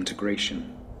ecological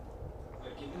integration.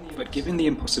 But given the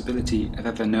impossibility of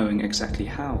ever knowing exactly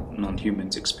how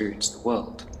non-humans experience the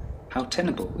world, how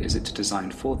tenable is it to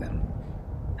design for them?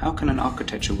 How can an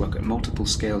architecture work at multiple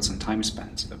scales and time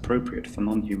spans appropriate for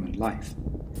non-human life?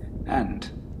 And,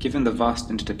 given the vast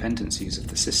interdependencies of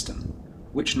the system,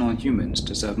 which non-humans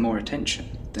deserve more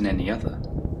attention than any other?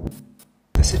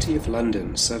 The City of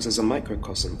London serves as a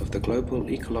microcosm of the global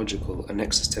ecological and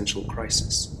existential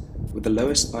crisis, with the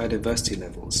lowest biodiversity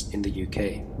levels in the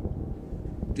UK.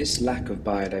 This lack of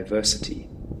biodiversity,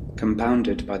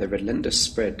 compounded by the relentless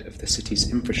spread of the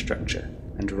city's infrastructure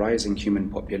and rising human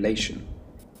population,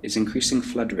 is increasing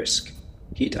flood risk,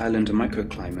 heat island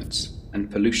microclimates, and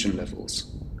pollution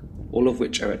levels, all of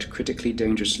which are at critically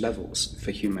dangerous levels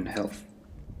for human health.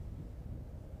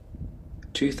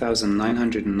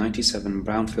 2,997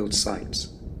 brownfield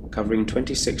sites, covering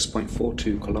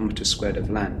 26.42 kilometers squared of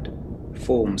land,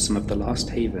 form some of the last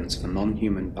havens for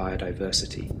non-human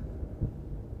biodiversity.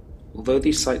 Although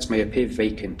these sites may appear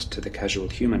vacant to the casual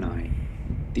human eye,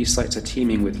 these sites are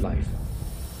teeming with life.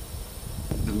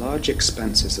 The large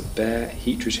expanses of bare,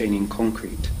 heat-retaining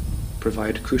concrete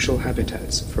provide crucial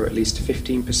habitats for at least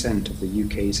 15% of the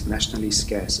UK's nationally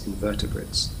scarce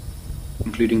invertebrates,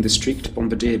 including the streaked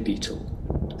bombardier beetle,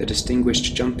 the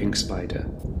distinguished jumping spider,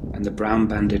 and the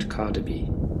brown-banded carder-bee.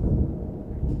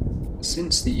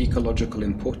 Since the ecological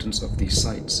importance of these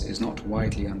sites is not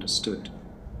widely understood,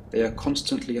 they are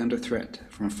constantly under threat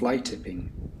from fly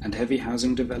tipping and heavy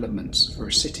housing developments for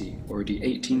a city already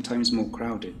 18 times more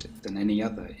crowded than any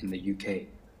other in the UK.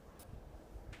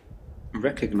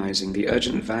 Recognizing the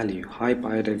urgent value high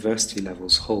biodiversity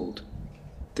levels hold,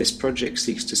 this project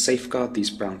seeks to safeguard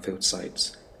these brownfield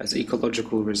sites as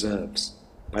ecological reserves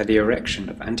by the erection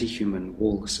of anti-human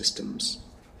wall systems.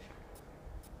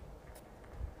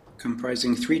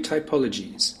 Comprising three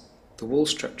typologies, The wall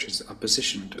structures are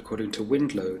positioned according to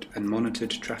wind load and monitored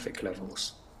traffic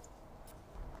levels.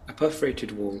 A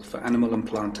perforated wall for animal and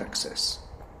plant access.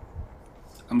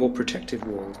 A more protective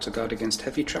wall to guard against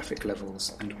heavy traffic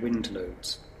levels and wind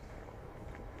loads.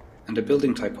 And a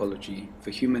building typology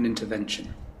for human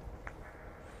intervention.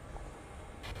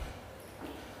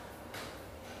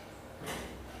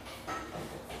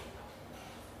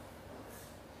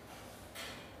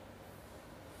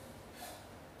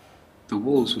 The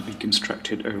walls would be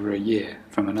constructed over a year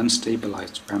from an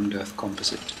unstabilized rammed earth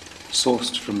composite,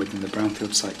 sourced from within the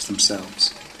brownfield sites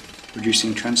themselves,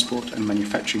 reducing transport and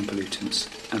manufacturing pollutants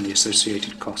and the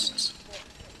associated costs.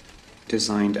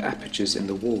 Designed apertures in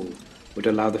the wall would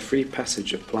allow the free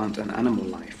passage of plant and animal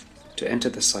life to enter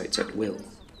the sites at will.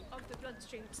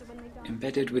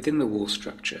 Embedded within the wall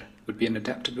structure would be an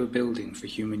adaptable building for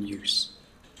human use,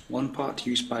 one part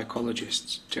used by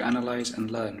ecologists to analyse and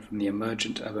learn from the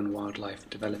emergent urban wildlife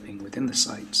developing within the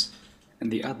sites, and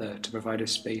the other to provide a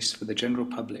space for the general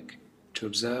public to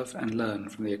observe and learn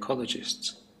from the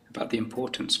ecologists about the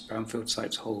importance brownfield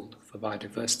sites hold for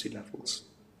biodiversity levels.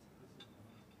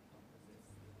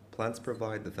 Plants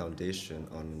provide the foundation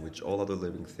on which all other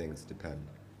living things depend.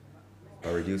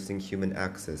 By reducing human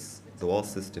access, the wall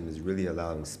system is really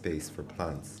allowing space for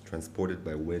plants transported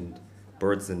by wind,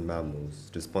 birds and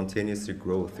mammals to spontaneously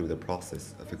grow through the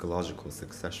process of ecological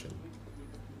succession.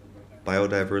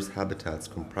 Biodiverse habitats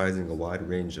comprising a wide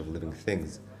range of living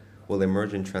things will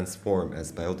emerge and transform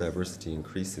as biodiversity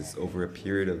increases over a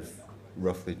period of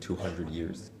roughly 200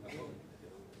 years.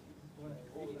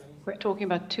 We're talking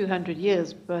about 200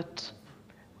 years, but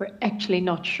we're actually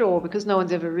not sure because no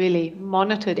one's ever really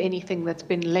monitored anything that's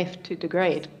been left to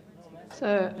degrade.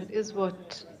 So it is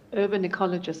what urban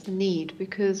ecologists need,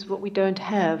 because what we don't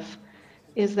have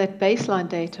is that baseline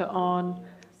data on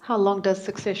how long does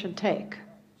succession take.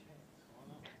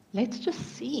 Let's just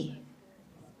see.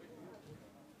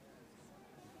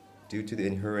 Due to the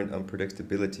inherent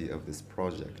unpredictability of this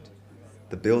project,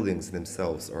 the buildings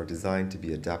themselves are designed to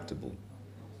be adaptable,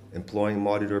 employing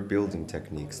modular building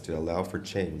techniques to allow for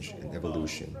change and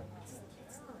evolution.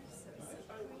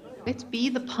 Let's be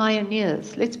the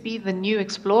pioneers. Let's be the new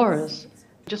explorers.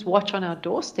 Just watch on our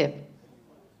doorstep.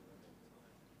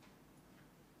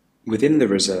 Within the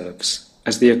reserves,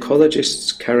 as the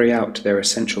ecologists carry out their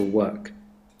essential work,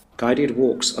 guided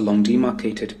walks along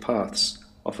demarcated paths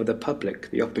offer the public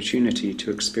the opportunity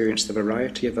to experience the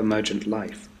variety of emergent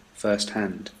life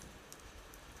firsthand.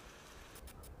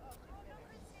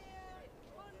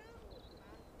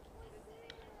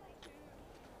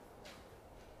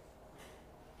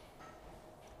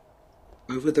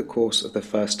 Over the course of the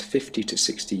first 50 to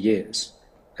 60 years,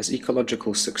 as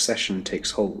ecological succession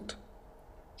takes hold,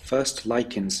 first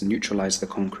lichens neutralize the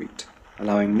concrete,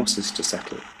 allowing mosses to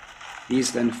settle.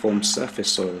 These then form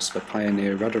surface soils for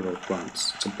pioneer rudderroll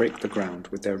plants to break the ground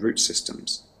with their root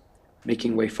systems,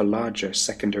 making way for larger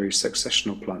secondary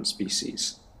successional plant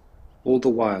species, all the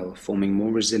while forming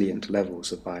more resilient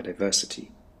levels of biodiversity.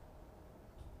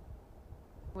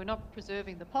 We're not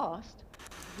preserving the past.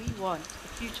 We want the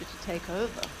future to take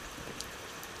over.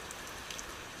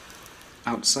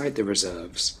 Outside the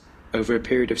reserves, over a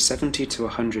period of 70 to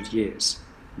 100 years,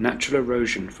 natural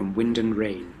erosion from wind and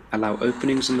rain allow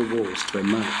openings in the walls to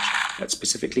emerge at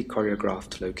specifically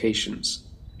choreographed locations,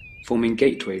 forming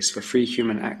gateways for free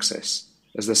human access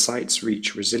as the sites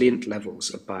reach resilient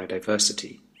levels of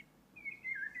biodiversity.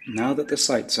 Now that the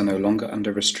sites are no longer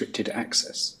under restricted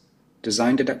access,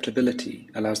 designed adaptability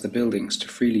allows the buildings to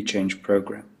freely change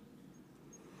program.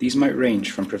 These might range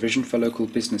from provision for local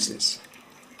businesses,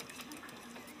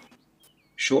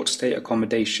 short-stay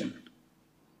accommodation,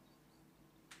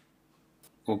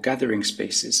 or gathering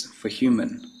spaces for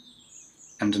human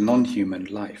and non-human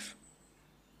life.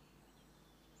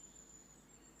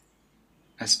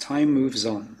 As time moves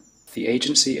on, the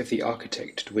agency of the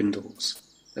architect dwindles,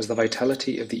 as the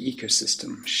vitality of the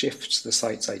ecosystem shifts the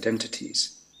site's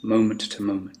identities moment to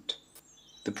moment.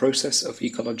 The process of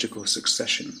ecological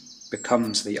succession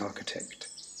becomes the architect.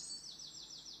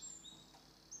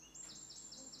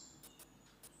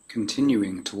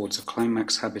 Continuing towards a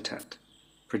climax habitat,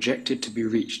 projected to be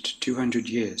reached 200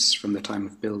 years from the time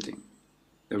of building,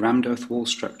 the rammed earth wall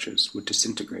structures would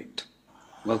disintegrate,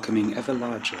 welcoming ever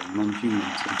larger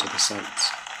non-humans into the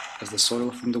sites, as the soil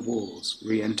from the walls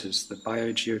re-enters the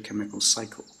biogeochemical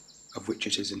cycle of which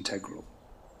it is integral.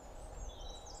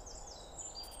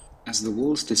 As the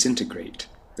walls disintegrate,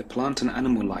 the plant and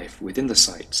animal life within the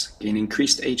sites gain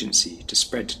increased agency to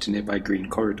spread to nearby green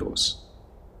corridors.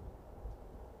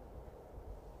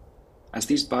 As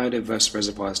these biodiverse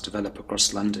reservoirs develop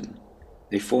across London,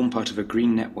 they form part of a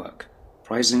green network,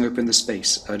 prizing open the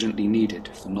space urgently needed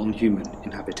for non-human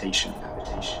inhabitation.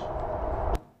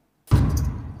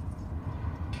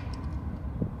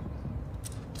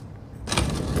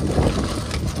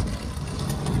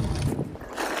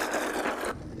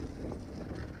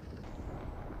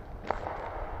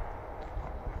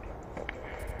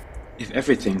 If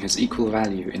everything has equal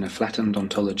value in a flattened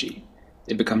ontology,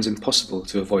 it becomes impossible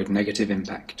to avoid negative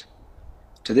impact.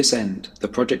 To this end, the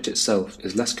project itself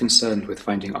is less concerned with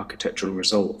finding architectural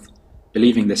resolve,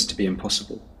 believing this to be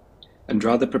impossible, and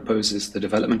rather proposes the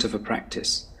development of a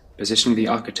practice positioning the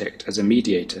architect as a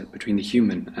mediator between the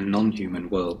human and non-human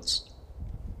worlds.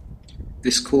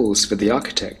 This calls for the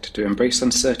architect to embrace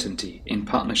uncertainty in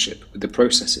partnership with the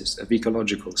processes of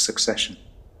ecological succession,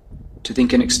 to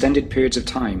think in extended periods of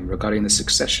time regarding the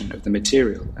succession of the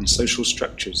material and social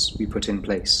structures we put in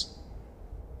place.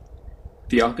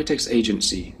 The architect's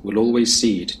agency will always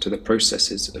cede to the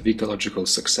processes of ecological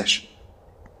succession.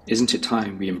 Isn't it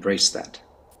time we embrace that?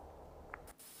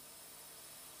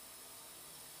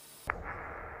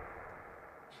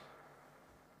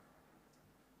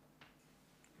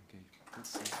 Okay, let's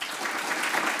see.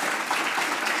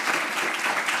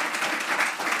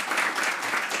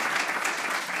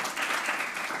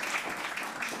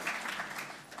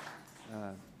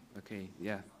 Okay,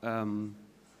 yeah.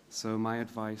 So my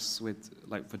advice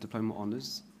for Diploma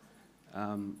Honours,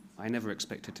 I never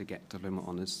expected to get Diploma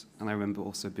Honours, and I remember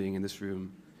also being in this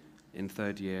room in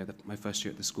third year, my first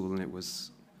year at the school, and it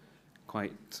was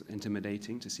quite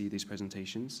intimidating to see these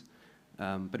presentations,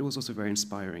 but it was also very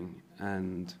inspiring,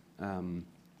 and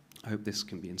I hope this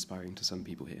can be inspiring to some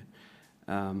people here.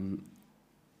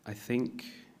 I think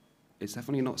it's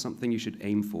definitely not something you should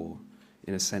aim for,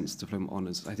 in a sense, Diploma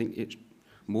Honours. I think it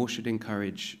more should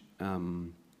encourage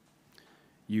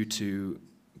you to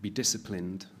be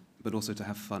disciplined, but also to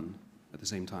have fun at the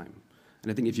same time.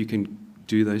 And I think if you can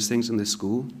do those things in this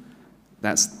school,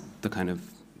 that's the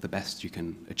best you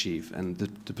can achieve. And the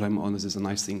Diploma Honours is a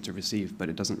nice thing to receive, but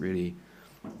it doesn't really,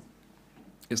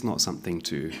 it's not something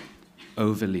to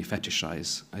overly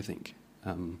fetishize, I think.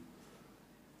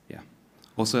 Yeah.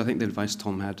 Also, I think the advice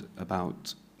Tom had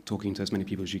about talking to as many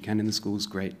people as you can in the school is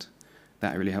great.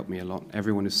 That really helped me a lot.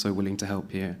 Everyone is so willing to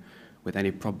help here with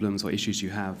any problems or issues you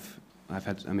have. I've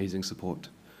had amazing support.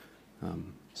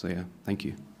 So yeah, thank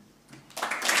you.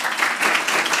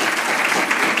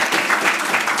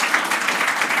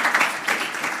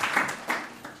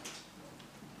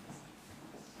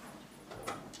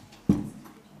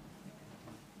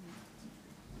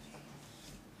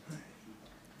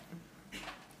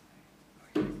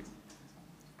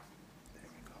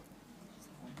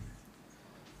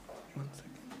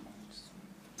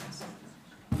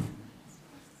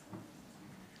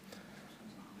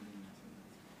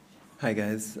 Hi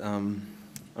guys,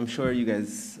 I'm sure you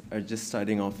guys are just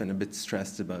starting off and a bit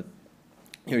stressed about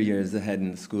your years ahead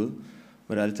in the school,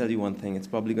 but I'll tell you one thing, it's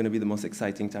probably going to be the most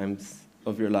exciting times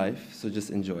of your life, so just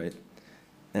enjoy it.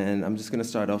 And I'm just going to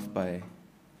start off by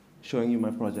showing you my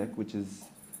project, which has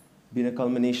been a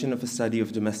culmination of a study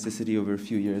of domesticity over a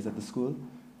few years at the school,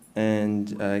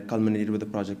 and culminated with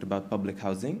a project about public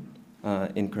housing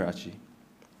in Karachi.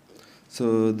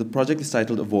 So the project is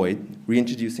titled Avoid,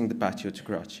 Reintroducing the Patio to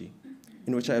Karachi,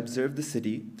 in which I observed the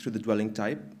city through the dwelling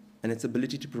type and its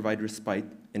ability to provide respite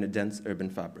in a dense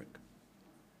urban fabric.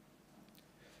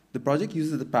 The project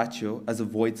uses the patio as a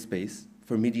void space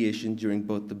for mediation during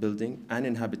both the building and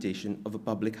inhabitation of a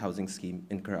public housing scheme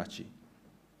in Karachi.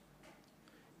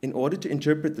 In order to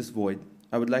interpret this void,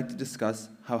 I would like to discuss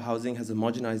how housing has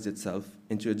homogenized itself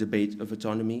into a debate of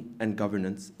autonomy and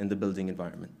governance in the building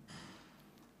environment.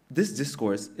 This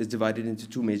discourse is divided into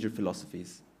two major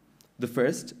philosophies. The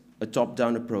first, a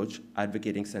top-down approach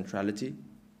advocating centrality,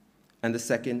 and the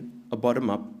second, a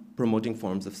bottom-up promoting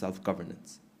forms of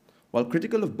self-governance. While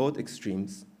critical of both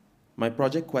extremes, my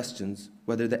project questions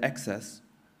whether the excess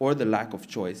or the lack of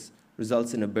choice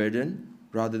results in a burden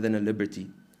rather than a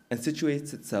liberty, and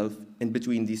situates itself in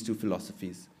between these two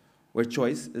philosophies, where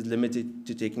choice is limited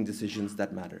to taking decisions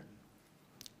that matter.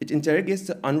 It interrogates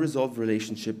the unresolved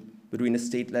relationship between a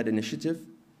state-led initiative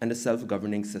and a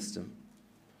self-governing system,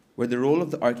 where the role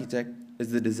of the architect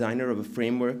is the designer of a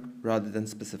framework rather than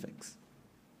specifics.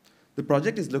 The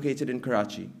project is located in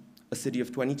Karachi, a city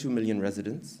of 22 million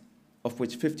residents, of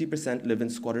which 50% live in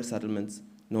squatter settlements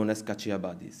known as Katchi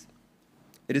Abadis.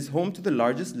 It is home to the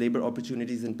largest labor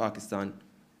opportunities in Pakistan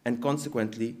and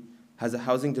consequently has a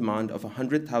housing demand of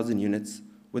 100,000 units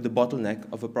with a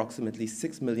bottleneck of approximately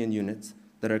 6 million units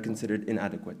that are considered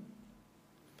inadequate.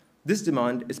 This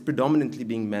demand is predominantly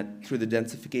being met through the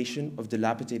densification of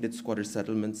dilapidated squatter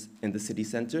settlements in the city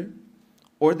center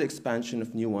or the expansion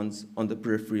of new ones on the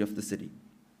periphery of the city.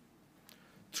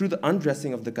 Through the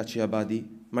undressing of the Katchi Abadi,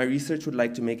 my research would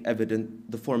like to make evident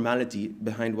the formality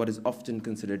behind what is often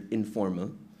considered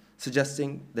informal,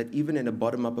 suggesting that even in a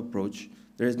bottom-up approach,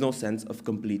 there is no sense of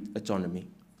complete autonomy.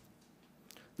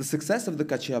 The success of the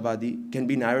Katchi Abadi can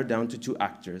be narrowed down to two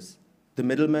actors, the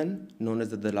middleman, known as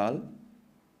the dalal,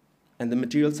 and the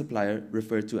material supplier,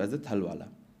 referred to as the thalwala.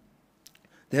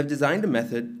 They have designed a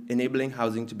method enabling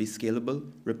housing to be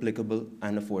scalable, replicable,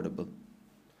 and affordable.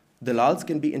 Dalals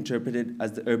can be interpreted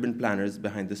as the urban planners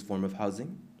behind this form of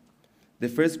housing. They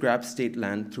first grab state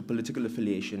land through political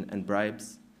affiliation and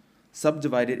bribes,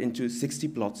 subdivide it into 60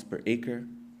 plots per acre,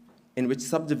 in which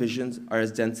subdivisions are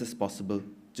as dense as possible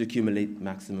to accumulate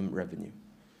maximum revenue.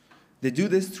 They do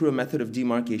this through a method of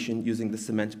demarcation using the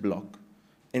cement block,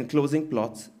 enclosing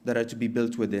plots that are to be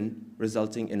built within,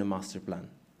 resulting in a master plan.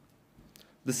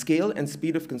 The scale and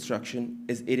speed of construction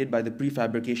is aided by the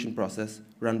prefabrication process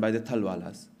run by the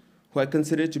thalwalas, who are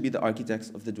considered to be the architects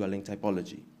of the dwelling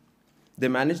typology. They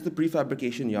manage the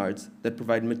prefabrication yards that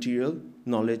provide material,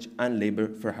 knowledge, and labor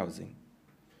for housing.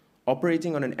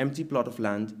 Operating on an empty plot of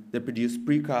land, they produce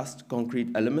precast concrete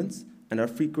elements and are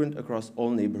frequent across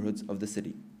all neighborhoods of the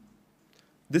city.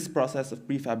 This process of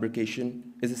prefabrication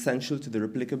is essential to the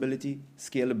replicability,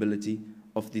 scalability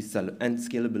of these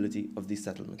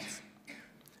settlements.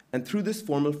 And through this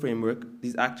formal framework,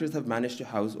 these actors have managed to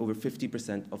house over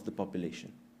 50% of the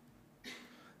population.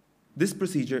 This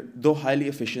procedure, though highly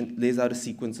efficient, lays out a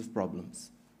sequence of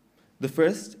problems. The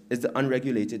first is the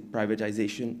unregulated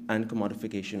privatization and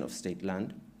commodification of state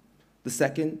land. The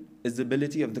second is the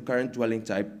ability of the current dwelling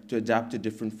type to adapt to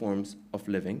different forms of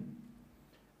living.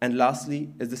 And lastly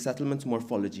is the settlement's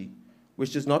morphology,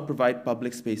 which does not provide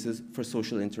public spaces for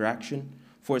social interaction,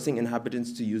 forcing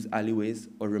inhabitants to use alleyways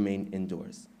or remain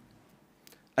indoors.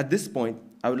 At this point,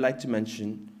 I would like to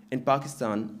mention, in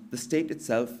Pakistan, the state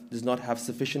itself does not have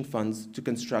sufficient funds to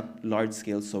construct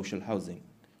large-scale social housing,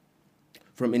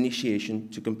 from initiation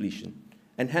to completion.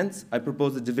 And hence, I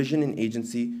propose a division in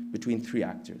agency between three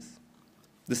actors.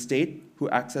 The state, who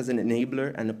acts as an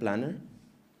enabler and a planner.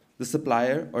 The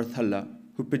supplier, or thalla,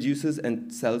 who produces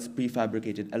and sells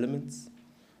prefabricated elements.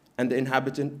 And the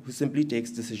inhabitant, who simply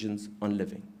takes decisions on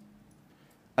living.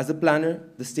 As a planner,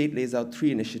 the state lays out three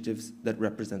initiatives that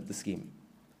represent the scheme.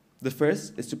 The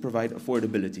first is to provide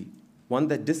affordability, one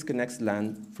that disconnects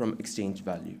land from exchange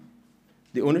value.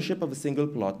 The ownership of a single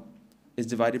plot is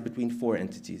divided between 4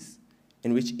 entities,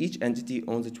 in which each entity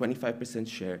owns a 25%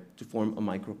 share to form a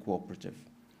micro-cooperative.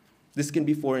 This can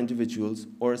be 4 individuals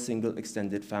or a single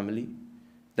extended family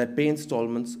that pay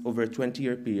installments over a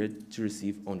 20-year period to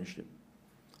receive ownership.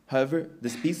 However,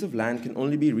 this piece of land can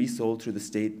only be resold through the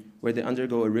state, where they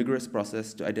undergo a rigorous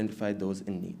process to identify those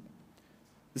in need.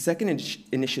 The second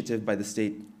initiative by the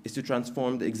state is to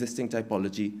transform the existing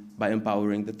typology by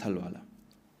empowering the thalwala.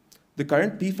 The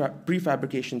current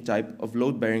prefabrication type of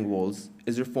load-bearing walls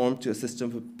is reformed to a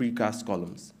system of precast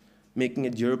columns, making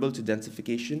it durable to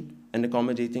densification and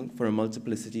accommodating for a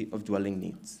multiplicity of dwelling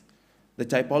needs. The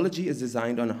typology is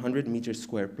designed on a 100-meter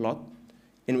square plot,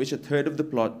 in which a third of the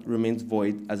plot remains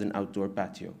void as an outdoor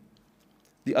patio.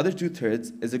 The other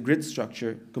 2/3 is a grid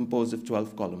structure composed of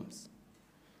 12 columns.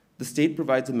 The state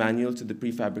provides a manual to the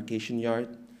prefabrication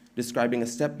yard, describing a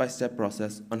step-by-step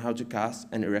process on how to cast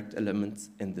and erect elements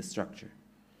in this structure,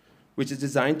 which is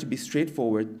designed to be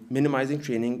straightforward, minimizing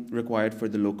training required for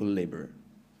the local laborer.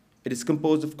 It is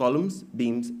composed of columns,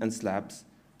 beams, and slabs,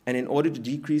 and in order to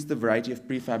decrease the variety of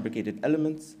prefabricated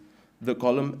elements, the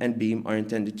column and beam are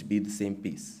intended to be the same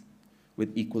piece,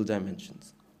 with equal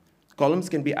dimensions. Columns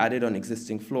can be added on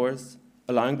existing floors,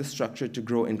 allowing the structure to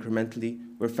grow incrementally,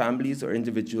 where families or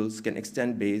individuals can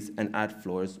extend bays and add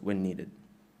floors when needed.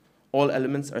 All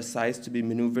elements are sized to be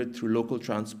maneuvered through local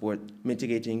transport,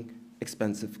 mitigating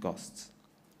expensive costs.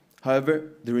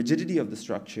 However, the rigidity of the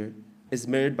structure is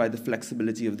mirrored by the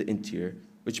flexibility of the interior,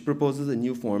 which proposes a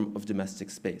new form of domestic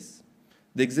space.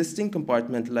 The existing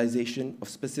compartmentalization of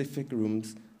specific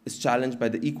rooms is challenged by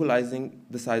the equalizing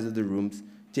the size of the rooms,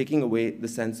 taking away the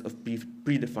sense of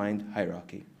predefined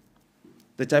hierarchy.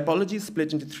 The typology is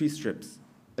split into 3 strips: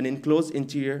 an enclosed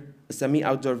interior, a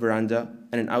semi-outdoor veranda,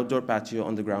 and an outdoor patio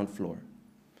on the ground floor.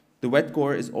 The wet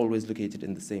core is always located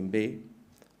in the same bay.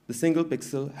 The single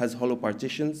pixel has hollow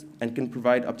partitions and can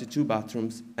provide up to 2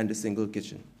 bathrooms and a single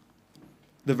kitchen.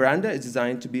 The veranda is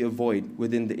designed to be a void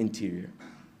within the interior,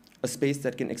 a space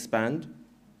that can expand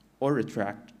or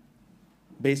retract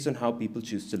based on how people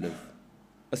choose to live,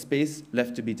 a space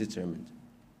left to be determined.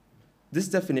 This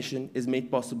definition is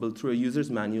made possible through a user's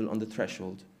manual on the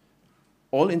threshold.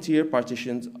 All interior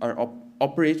partitions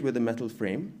operate with a metal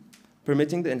frame,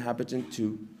 permitting the inhabitant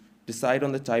to decide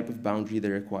on the type of boundary they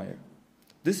require.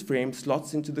 This frame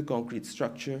slots into the concrete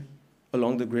structure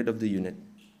along the grid of the unit,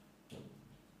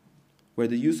 where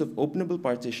the use of openable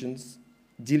partitions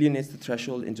delineates the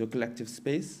threshold into a collective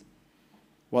space,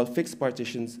 while fixed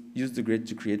partitions use the grid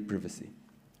to create privacy.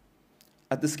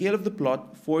 At the scale of the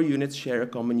plot, 4 units share a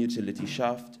common utility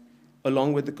shaft,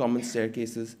 along with the common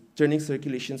staircases, turning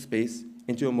circulation space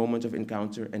into a moment of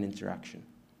encounter and interaction.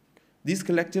 These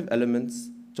collective elements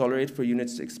tolerate for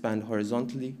units to expand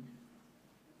horizontally,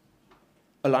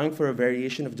 allowing for a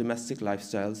variation of domestic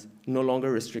lifestyles no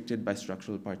longer restricted by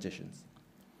structural partitions.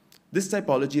 This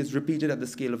typology is repeated at the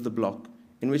scale of the block,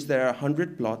 in which there are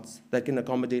 100 plots that can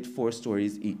accommodate 4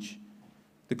 stories each.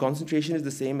 The concentration is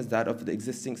the same as that of the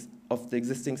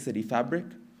existing city fabric.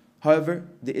 However,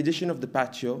 the addition of the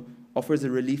patio offers a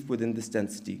relief within this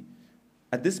density.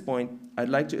 At this point, I'd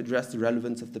like to address the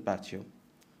relevance of the patio,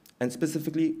 and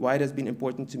specifically why it has been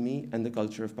important to me and the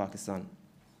culture of Pakistan.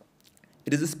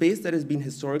 It is a space that has been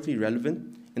historically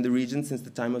relevant in the region since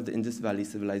the time of the Indus Valley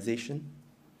civilization,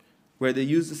 where they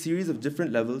used a series of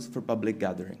different levels for public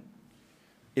gathering.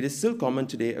 It is still common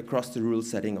today across the rural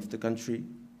setting of the country,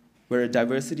 where a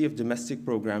diversity of domestic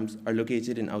programs are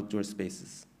located in outdoor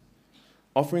spaces,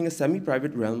 offering a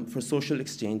semi-private realm for social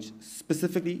exchange,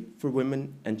 specifically for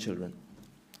women and children.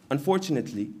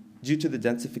 Unfortunately, due to the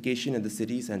densification in the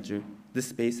city center, this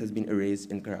space has been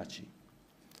erased in Karachi.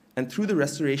 And through the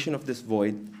restoration of this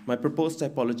void, my proposed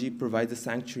typology provides a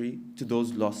sanctuary to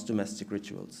those lost domestic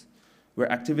rituals, where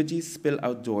activities spill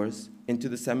outdoors into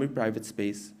the semi-private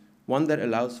space, one that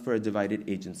allows for a divided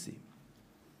agency.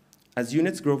 As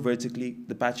units grow vertically,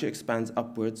 the patio expands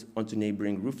upwards onto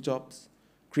neighboring rooftops,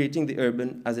 creating the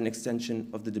urban as an extension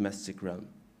of the domestic realm.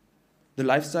 The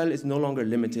lifestyle is no longer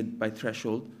limited by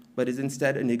threshold, but is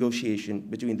instead a negotiation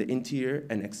between the interior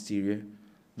and exterior,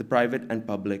 the private and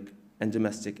public, and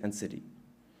domestic and city.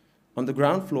 On the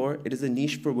ground floor, it is a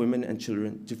niche for women and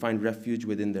children to find refuge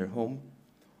within their home.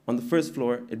 On the first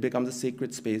floor, it becomes a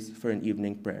sacred space for an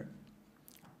evening prayer.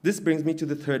 This brings me to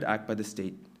the third act by the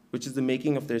state, which is the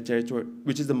marking of their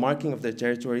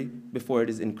territory before it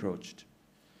is encroached.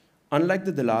 Unlike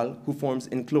the dalal, who forms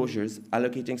enclosures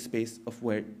allocating space of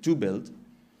where to build,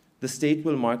 the state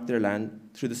will mark their land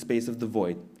through the space of the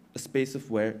void, a space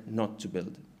of where not to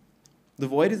build. The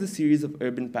void is a series of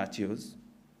urban patios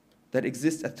that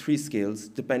exist at 3 scales,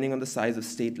 depending on the size of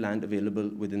state land available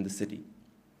within the city.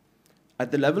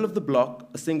 At the level of the block,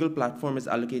 a single platform is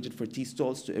allocated for tea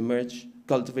stalls to emerge,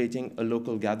 cultivating a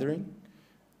local gathering,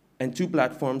 and 2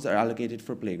 platforms are allocated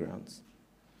for playgrounds.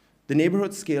 The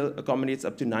neighborhood scale accommodates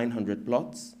up to 900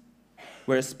 plots,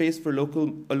 where a space for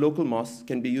a local mosque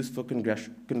can be used for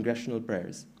congressional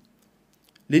prayers.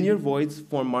 Linear voids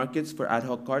form markets for ad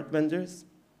hoc cart vendors,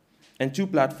 and 2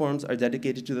 platforms are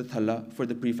dedicated to the thalla for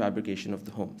the prefabrication of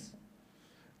the homes.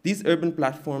 These urban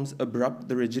platforms abrupt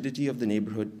the rigidity of the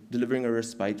neighborhood, delivering a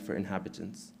respite for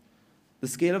inhabitants. The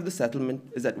scale of the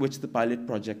settlement is at which the pilot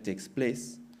project takes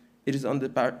place. It is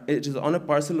on a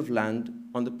parcel of land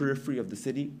on the periphery of the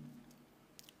city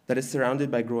that is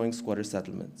surrounded by growing squatter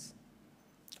settlements.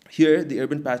 Here, the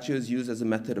urban patio is used as a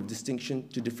method of distinction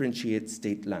to differentiate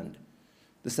state land.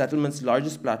 The settlement's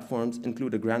largest platforms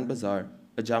include a grand bazaar,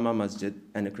 a Jama masjid,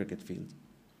 and a cricket field.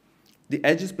 The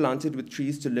edge is planted with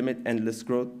trees to limit endless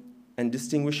growth and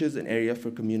distinguishes an area for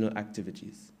communal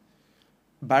activities.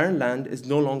 Barren land is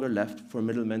no longer left for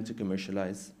middlemen to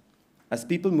commercialize. As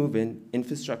people move in,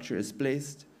 infrastructure is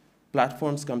placed,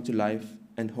 platforms come to life,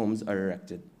 and homes are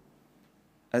erected.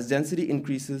 As density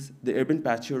increases, the urban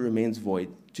patio remains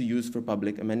void to use for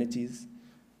public amenities,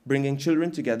 bringing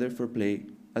children together for play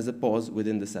as a pause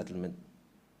within the settlement.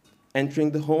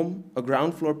 Entering the home, a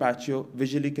ground floor patio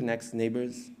visually connects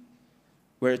neighbors,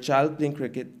 where a child playing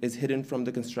cricket is hidden from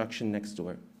the construction next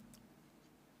door.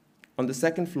 On the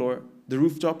second floor, the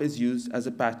rooftop is used as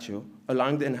a patio,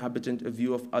 allowing the inhabitant a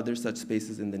view of other such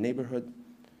spaces in the neighborhood.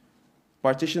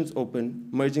 Partitions open,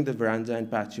 merging the veranda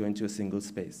and patio into a single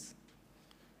space.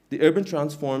 The urban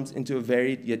transforms into a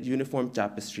varied yet uniform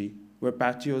tapestry, where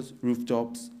patios,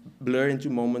 rooftops blur into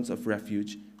moments of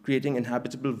refuge, creating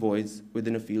inhabitable voids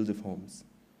within a field of homes.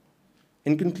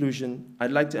 In conclusion,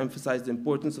 I'd like to emphasize the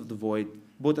importance of the void,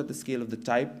 both at the scale of the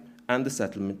type and the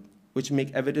settlement, which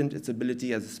make evident its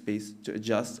ability as a space to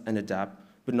adjust and adapt,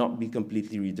 but not be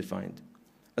completely redefined.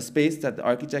 A space that the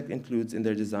architect includes in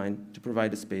their design to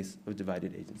provide a space of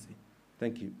divided agency.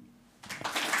 Thank you.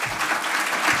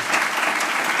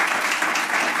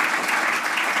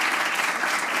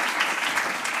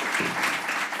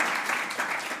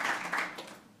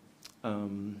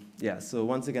 So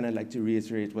once again, I'd like to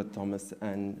reiterate what Thomas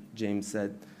and James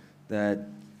said. that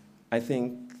I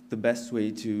think the best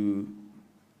way to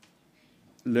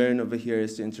learn over here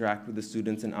is to interact with the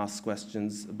students and ask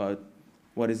questions about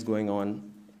what is going on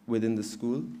within the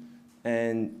school.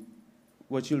 And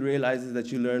what you'll realize is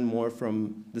that you learn more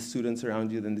from the students around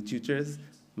you than the tutors.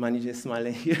 Manija is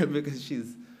smiling here because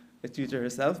she's a tutor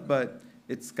herself, but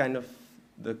it's kind of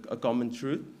a common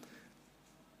truth.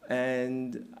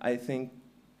 And I think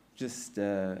just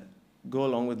go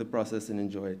along with the process and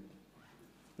enjoy it.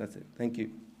 That's it. Thank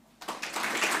you.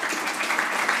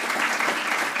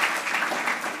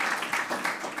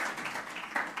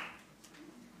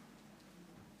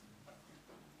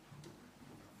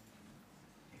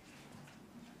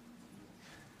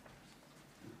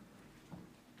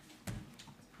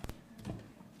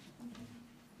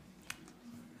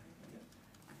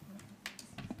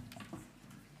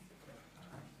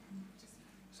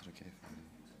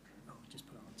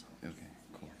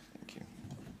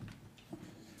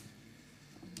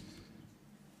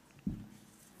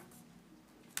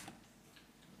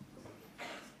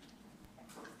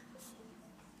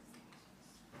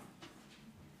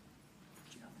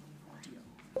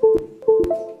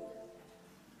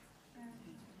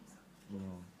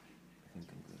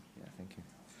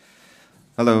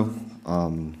 Hello,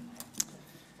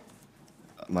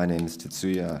 my name is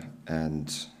Tetsuya, and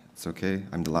it's okay,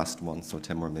 I'm the last one, so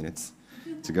 10 more minutes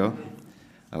to go.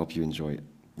 I hope you enjoy it.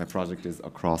 My project is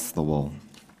Across the Wall.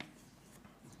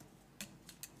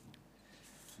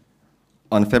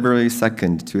 On February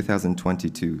 2nd,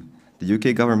 2022, the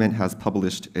UK government has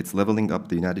published its Levelling Up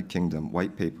the United Kingdom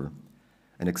white paper,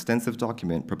 an extensive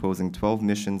document proposing 12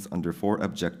 missions under 4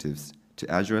 objectives to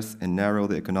address and narrow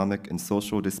the economic and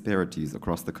social disparities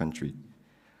across the country,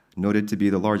 noted to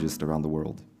be the largest around the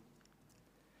world.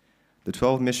 The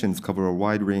 12 missions cover a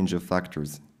wide range of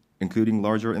factors, including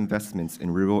larger investments in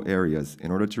rural areas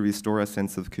in order to restore a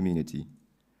sense of community,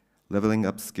 leveling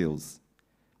up skills,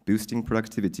 boosting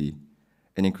productivity,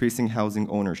 and increasing housing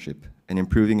ownership and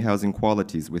improving housing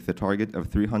qualities with a target of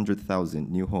 300,000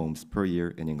 new homes per year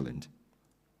in England.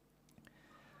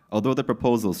 Although the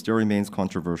proposal still remains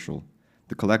controversial,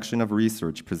 the collection of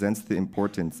research presents the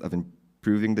importance of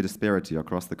improving the disparity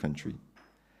across the country.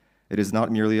 It is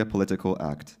not merely a political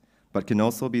act, but can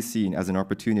also be seen as an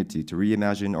opportunity to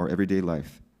reimagine our everyday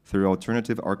life through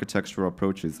alternative architectural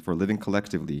approaches for living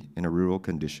collectively in a rural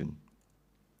condition.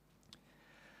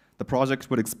 The project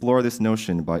would explore this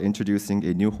notion by introducing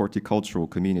a new horticultural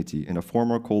community in a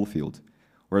former coalfield,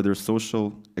 where their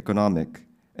social, economic,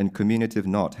 and communicative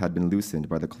knot had been loosened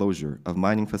by the closure of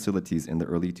mining facilities in the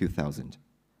early 2000s.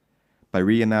 By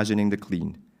reimagining the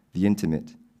clean, the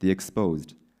intimate, the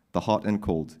exposed, the hot and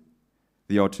cold,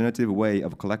 the alternative way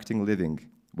of collecting living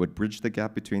would bridge the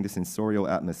gap between the sensorial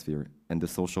atmosphere and the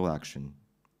social action.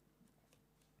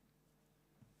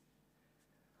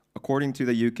 According to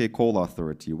the UK Coal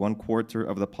Authority, 1/4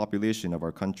 of the population of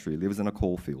our country lives in a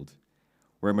coalfield,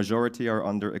 where a majority are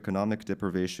under economic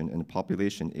deprivation and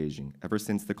population aging ever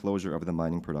since the closure of the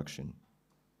mining production.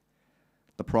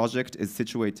 The project is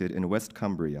situated in West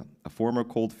Cumbria, a former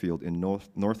coalfield in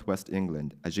northwest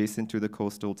England, adjacent to the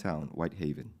coastal town,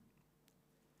 Whitehaven.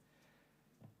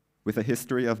 With a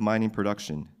history of mining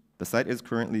production, the site is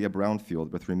currently a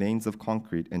brownfield with remains of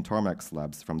concrete and tarmac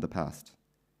slabs from the past.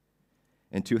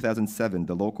 In 2007,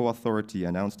 the local authority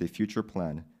announced a future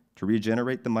plan to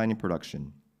regenerate the mining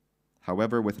production.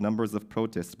 However, with numbers of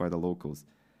protests by the locals,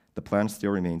 the plan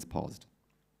still remains paused.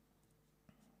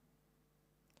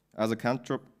 As a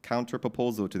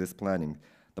counter-proposal to this planning,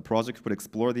 the project would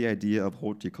explore the idea of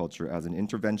horticulture as an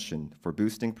intervention for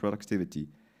boosting productivity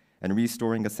and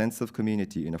restoring a sense of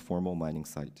community in a formal mining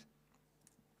site.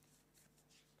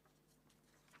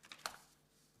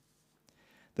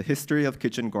 The history of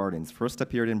kitchen gardens first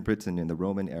appeared in Britain in the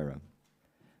Roman era.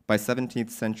 By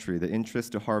 17th century, the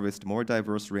interest to harvest more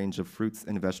diverse range of fruits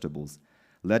and vegetables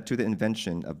led to the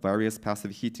invention of various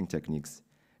passive heating techniques,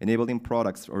 enabling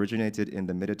products originated in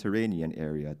the Mediterranean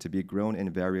area to be grown in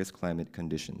various climate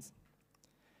conditions.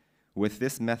 With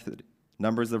this method,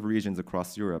 numbers of regions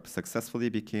across Europe successfully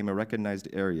became a recognized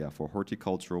area for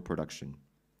horticultural production,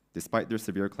 despite their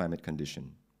severe climate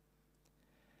condition.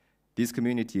 These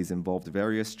communities involved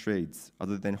various trades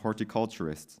other than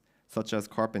horticulturists, such as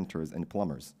carpenters and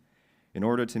plumbers, in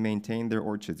order to maintain their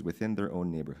orchards within their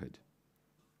own neighborhood.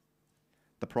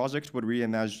 The project would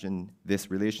reimagine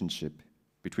this relationship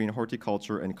between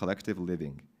horticulture and collective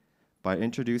living by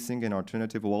introducing an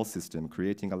alternative wall system,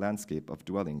 creating a landscape of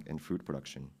dwelling and fruit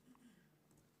production.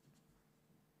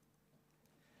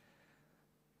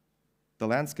 The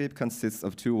landscape consists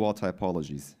of 2 wall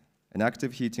typologies, an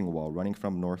active heating wall running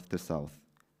from north to south,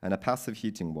 and a passive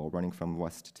heating wall running from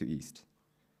west to east.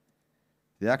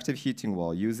 The active heating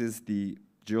wall uses the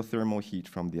geothermal heat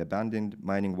from the abandoned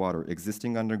mining water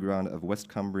existing underground of West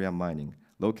Cumbria Mining,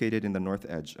 located in the north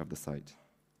edge of the site.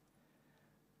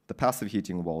 The passive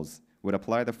heating walls would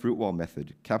apply the fruit wall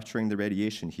method, capturing the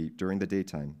radiation heat during the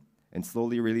daytime and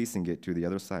slowly releasing it to the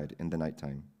other side in the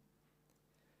nighttime.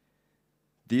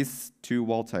 These two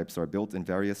wall types are built in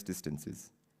various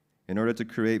distances in order to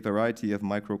create variety of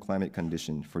microclimate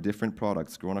conditions for different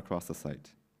products grown across the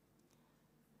site.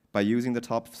 By using the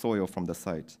topsoil from the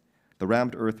site, the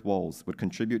rammed earth walls would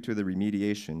contribute to the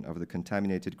remediation of the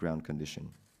contaminated ground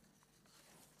condition.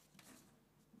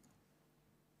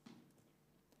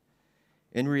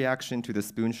 In reaction to the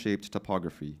spoon-shaped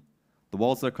topography, the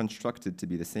walls are constructed to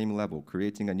be the same level,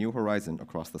 creating a new horizon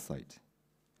across the site.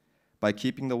 By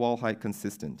keeping the wall height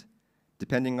consistent,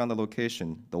 depending on the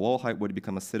location, the wall height would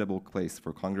become a suitable place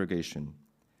for congregation,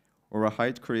 or a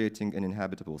height creating an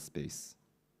inhabitable space.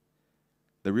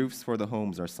 The roofs for the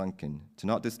homes are sunken to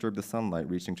not disturb the sunlight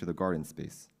reaching to the garden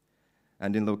space,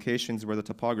 and in locations where the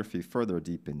topography further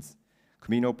deepens,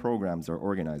 communal programs are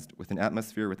organized with an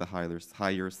atmosphere with a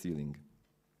higher ceiling.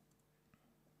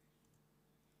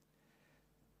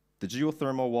 The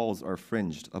geothermal walls are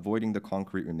fringed, avoiding the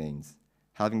concrete remains,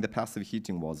 having the passive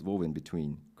heating walls woven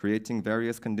between, creating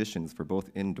various conditions for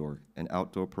both indoor and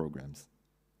outdoor programs.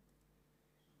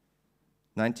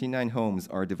 99 homes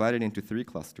are divided into 3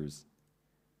 clusters.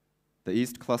 The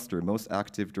east cluster most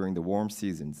active during the warm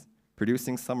seasons,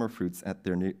 producing summer fruits at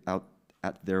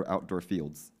their outdoor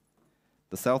fields.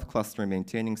 The south cluster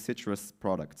maintaining citrus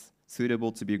products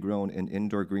suitable to be grown in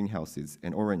indoor greenhouses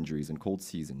and orangeries in cold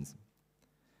seasons.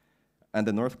 And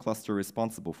the north cluster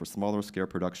responsible for smaller scale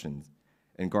productions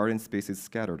and garden spaces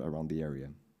scattered around the area.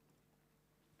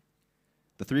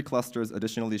 The 3 clusters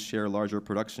additionally share larger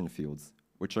production fields,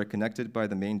 which are connected by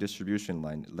the main distribution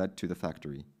line led to the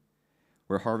factory,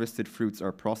 where harvested fruits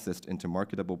are processed into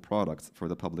marketable products for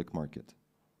the public market.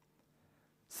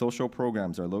 Social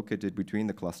programs are located between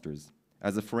the clusters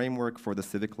as a framework for the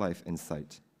civic life in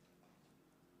sight.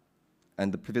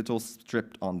 And the pivotal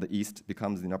strip on the east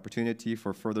becomes an opportunity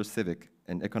for further civic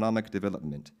and economic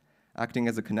development, acting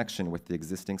as a connection with the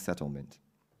existing settlement.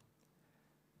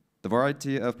 The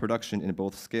variety of production in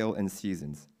both scale and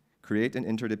seasons create an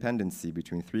interdependency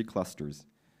between 3 clusters,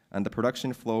 and the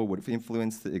production flow would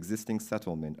influence the existing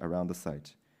settlement around the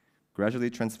site, gradually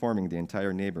transforming the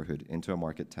entire neighborhood into a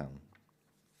market town.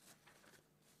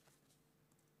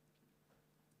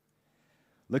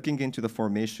 Looking into the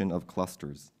formation of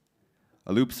clusters,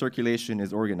 a loop circulation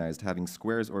is organized having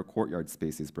squares or courtyard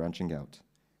spaces branching out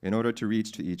in order to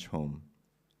reach to each home.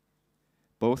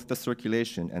 Both the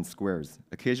circulation and squares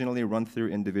occasionally run through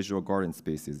individual garden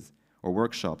spaces or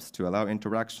workshops to allow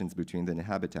interactions between the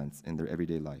inhabitants in their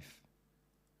everyday life.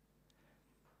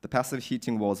 The passive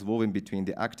heating walls woven between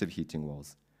the active heating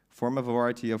walls form a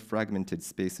variety of fragmented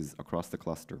spaces across the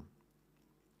cluster.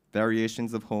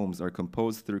 Variations of homes are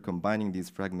composed through combining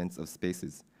these fragments of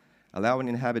spaces, allowing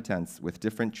inhabitants with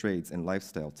different trades and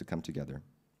lifestyle to come together.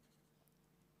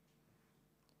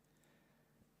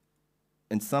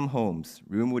 In some homes,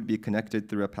 room would be connected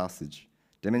through a passage,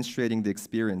 demonstrating the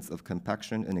experience of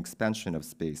compaction and expansion of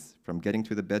space from getting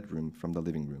to the bedroom from the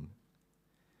living room.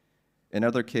 In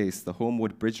other cases, the home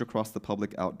would bridge across the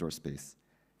public outdoor space,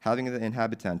 having the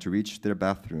inhabitant to reach their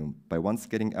bathroom by once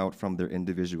getting out from their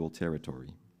individual territory.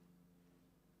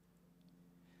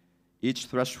 Each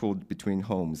threshold between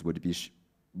homes would be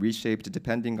reshaped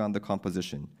depending on the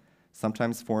composition,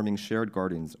 sometimes forming shared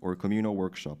gardens or communal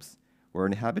workshops where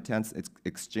inhabitants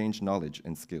exchange knowledge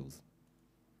and skills.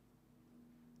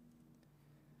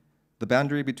 The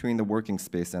boundary between the working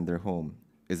space and their home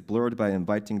is blurred by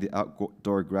inviting the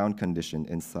outdoor ground condition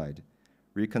inside,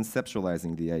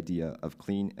 reconceptualizing the idea of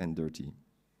clean and dirty.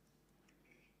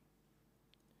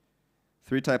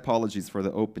 3 typologies for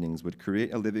the openings would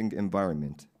create a living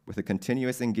environment with a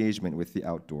continuous engagement with the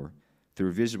outdoor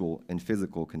through visual and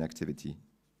physical connectivity.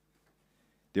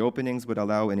 The openings would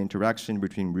allow an interaction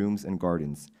between rooms and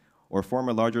gardens, or form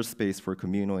a larger space for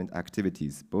communal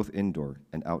activities, both indoor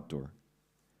and outdoor.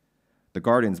 The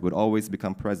gardens would always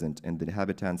become present in the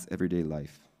inhabitants' everyday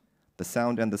life. The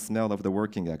sound and the smell of the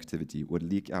working activity would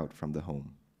leak out from the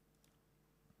home.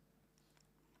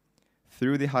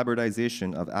 Through the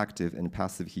hybridization of active and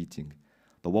passive heating,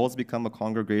 the walls become a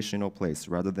congregational place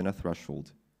rather than a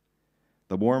threshold.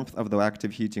 The warmth of the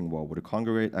active heating wall would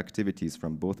congregate activities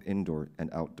from both indoor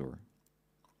and outdoor.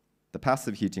 The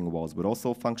passive heating walls would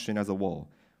also function as a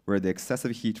wall where the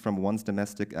excessive heat from one's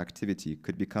domestic activity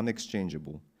could become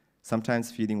exchangeable, sometimes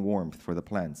feeding warmth for the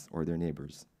plants or their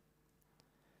neighbors.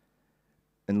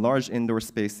 In large indoor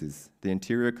spaces, the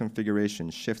interior configuration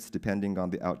shifts depending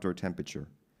on the outdoor temperature,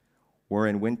 where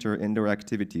in winter, indoor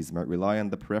activities might rely on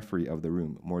the periphery of the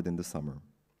room more than the summer.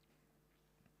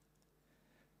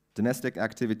 Domestic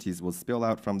activities will spill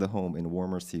out from the home in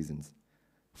warmer seasons,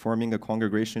 forming a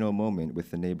congregational moment with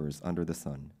the neighbors under the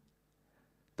sun.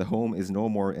 The home is no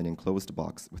more an enclosed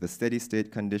box with a steady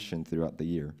state condition throughout the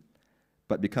year,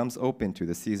 but becomes open to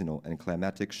the seasonal and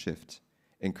climatic shift,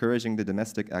 encouraging the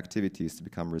domestic activities to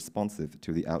become responsive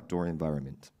to the outdoor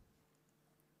environment.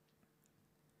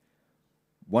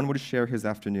 One would share his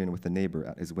afternoon with a neighbor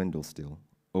at his window sill,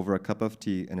 over a cup of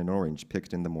tea and an orange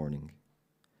picked in the morning.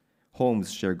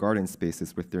 Homes share garden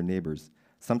spaces with their neighbors,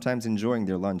 sometimes enjoying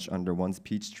their lunch under one's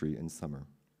peach tree in summer.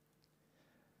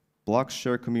 Blocks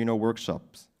share communal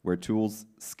workshops where tools,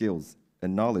 skills,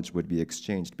 and knowledge would be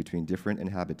exchanged between different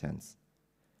inhabitants.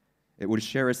 It would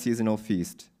share a seasonal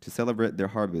feast to celebrate their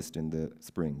harvest in the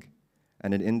spring,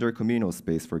 and an indoor communal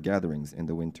space for gatherings in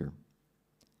the winter.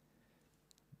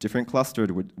 Different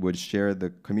clusters would share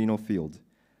the communal field,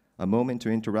 a moment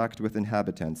to interact with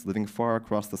inhabitants living far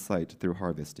across the site through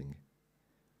harvesting.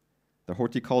 The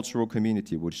horticultural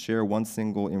community would share one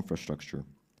single infrastructure,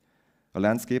 a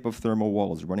landscape of thermal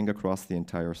walls running across the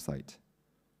entire site.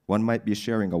 One might be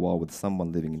sharing a wall with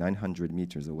someone living 900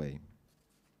 meters away.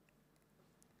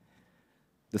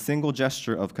 The single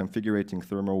gesture of configuring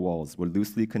thermal walls would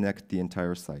loosely connect the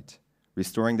entire site,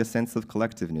 restoring the sense of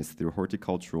collectiveness through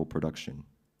horticultural production.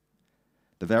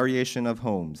 The variation of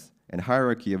homes and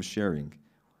hierarchy of sharing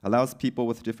allows people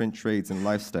with different trades and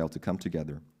lifestyle to come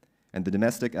together, and the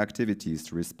domestic activities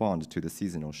to respond to the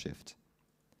seasonal shift.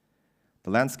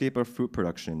 The landscape of fruit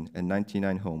production in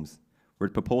 99 homes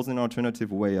would propose an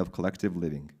alternative way of collective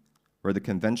living, where the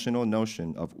conventional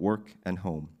notion of work and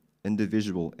home,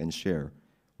 individual and share,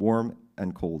 warm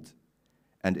and cold,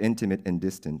 and intimate and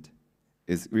distant,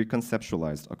 is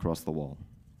reconceptualized across the wall.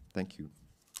 Thank you.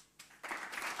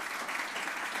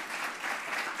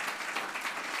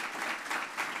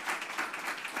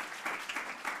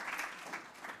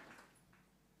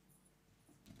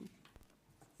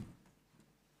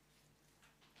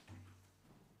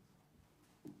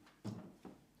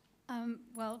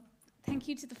 Well, thank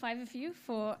you to the five of you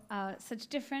for such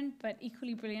different but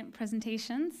equally brilliant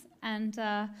presentations. And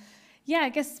yeah, I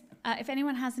guess if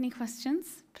anyone has any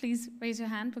questions, please raise your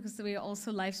hand, because we are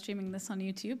also live streaming this on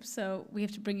YouTube. So we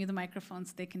have to bring you the microphone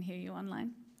so they can hear you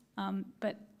online.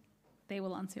 But they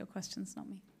will answer your questions, not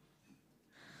me.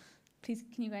 Please,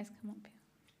 can you guys come up here?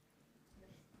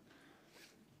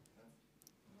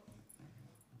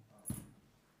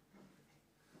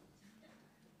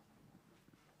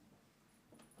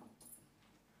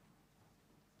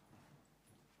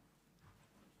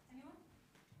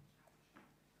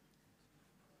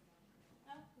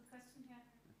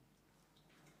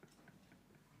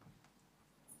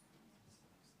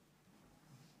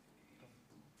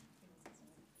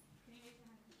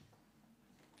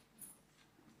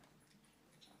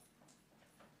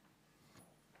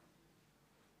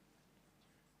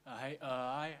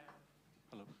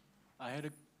 Hello. I had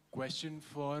a question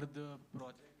for the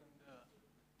project on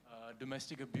the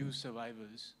domestic abuse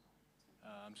survivors.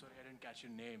 I'm sorry, I didn't catch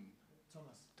your name.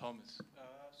 Thomas.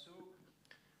 So,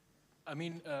 I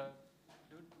mean,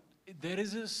 there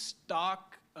is a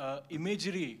stark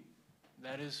imagery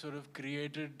that is sort of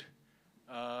created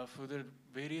for the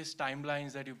various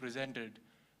timelines that you presented.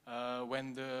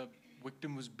 When the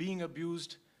victim was being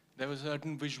abused, there was a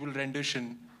certain visual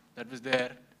rendition that was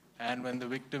there. And when the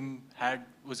victim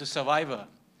was a survivor,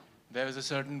 there was a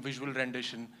certain visual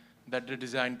rendition that the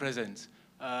design presents.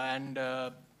 And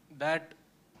that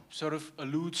sort of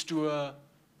alludes to a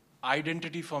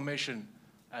identity formation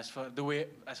as far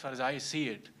as I see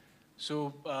it.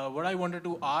 So what I wanted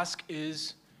to ask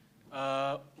is,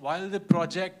 while the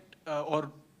project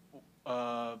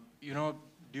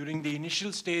during the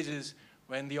initial stages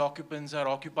when the occupants are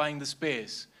occupying the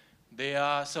space, they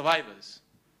are survivors.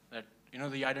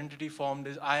 The identity formed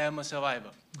is, I am a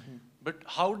survivor. Mm-hmm. But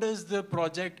how does the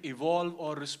project evolve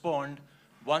or respond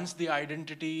once the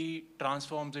identity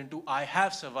transforms into, I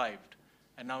have survived,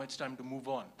 and now it's time to move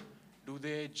on? Do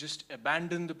they just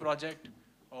abandon the project,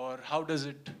 or how does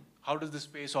the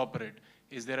space operate?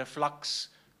 Is there a flux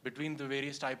between the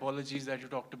various typologies that you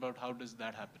talked about? How does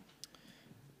that happen?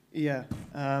 Yeah,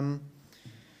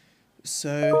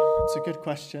 so it's a good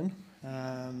question.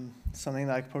 Something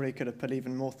that I probably could have put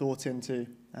even more thought into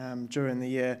during the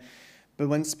year. But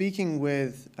when speaking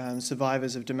with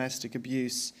survivors of domestic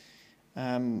abuse,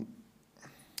 it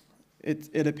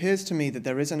appears to me that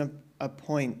there isn't a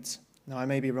point, now I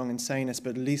may be wrong in saying this,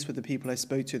 but at least with the people I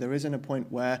spoke to, there isn't a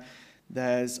point where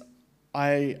there's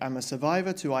I am a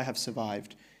survivor to I have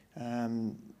survived.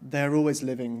 They're always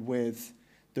living with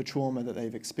the trauma that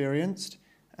they've experienced.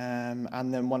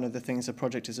 And then one of the things the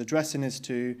project is addressing is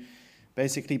to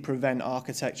basically prevent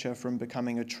architecture from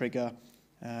becoming a trigger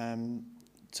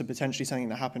to potentially something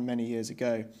that happened many years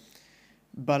ago.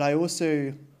 But I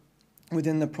also,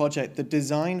 within the project, the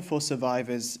design for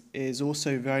survivors is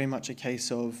also very much a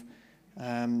case of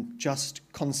just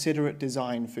considerate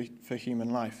design for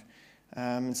human life.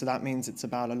 So that means it's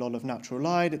about a lot of natural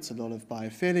light, it's a lot of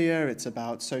biophilia, it's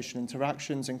about social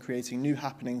interactions and creating new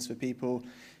happenings for people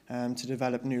to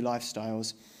develop new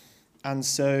lifestyles. And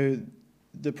so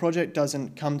the project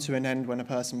doesn't come to an end when a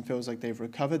person feels like they've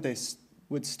recovered. They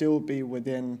would still be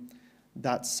within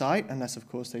that site, unless, of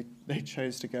course, they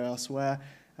chose to go elsewhere.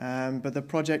 But the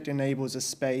project enables a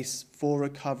space for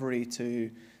recovery to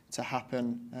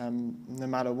happen, no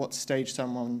matter what stage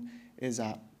someone is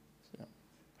at. So,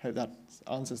 hope that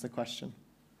answers the question.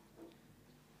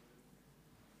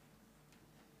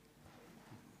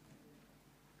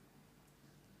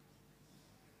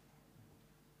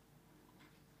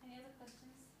 Any other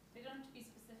questions? They don't have to be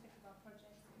specific about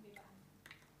projects. It can be about.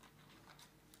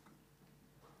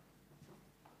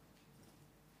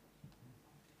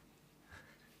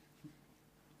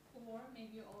 Or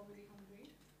maybe you're all really hungry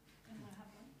and want to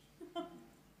have lunch.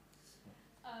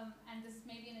 And this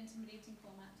may be an intimidating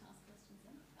format to ask questions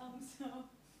in. So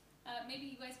maybe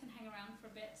you guys can hang around for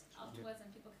a bit afterwards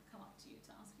and people can come up to you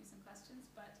to ask you some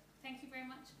questions. But thank you very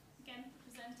much again for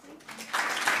presenting.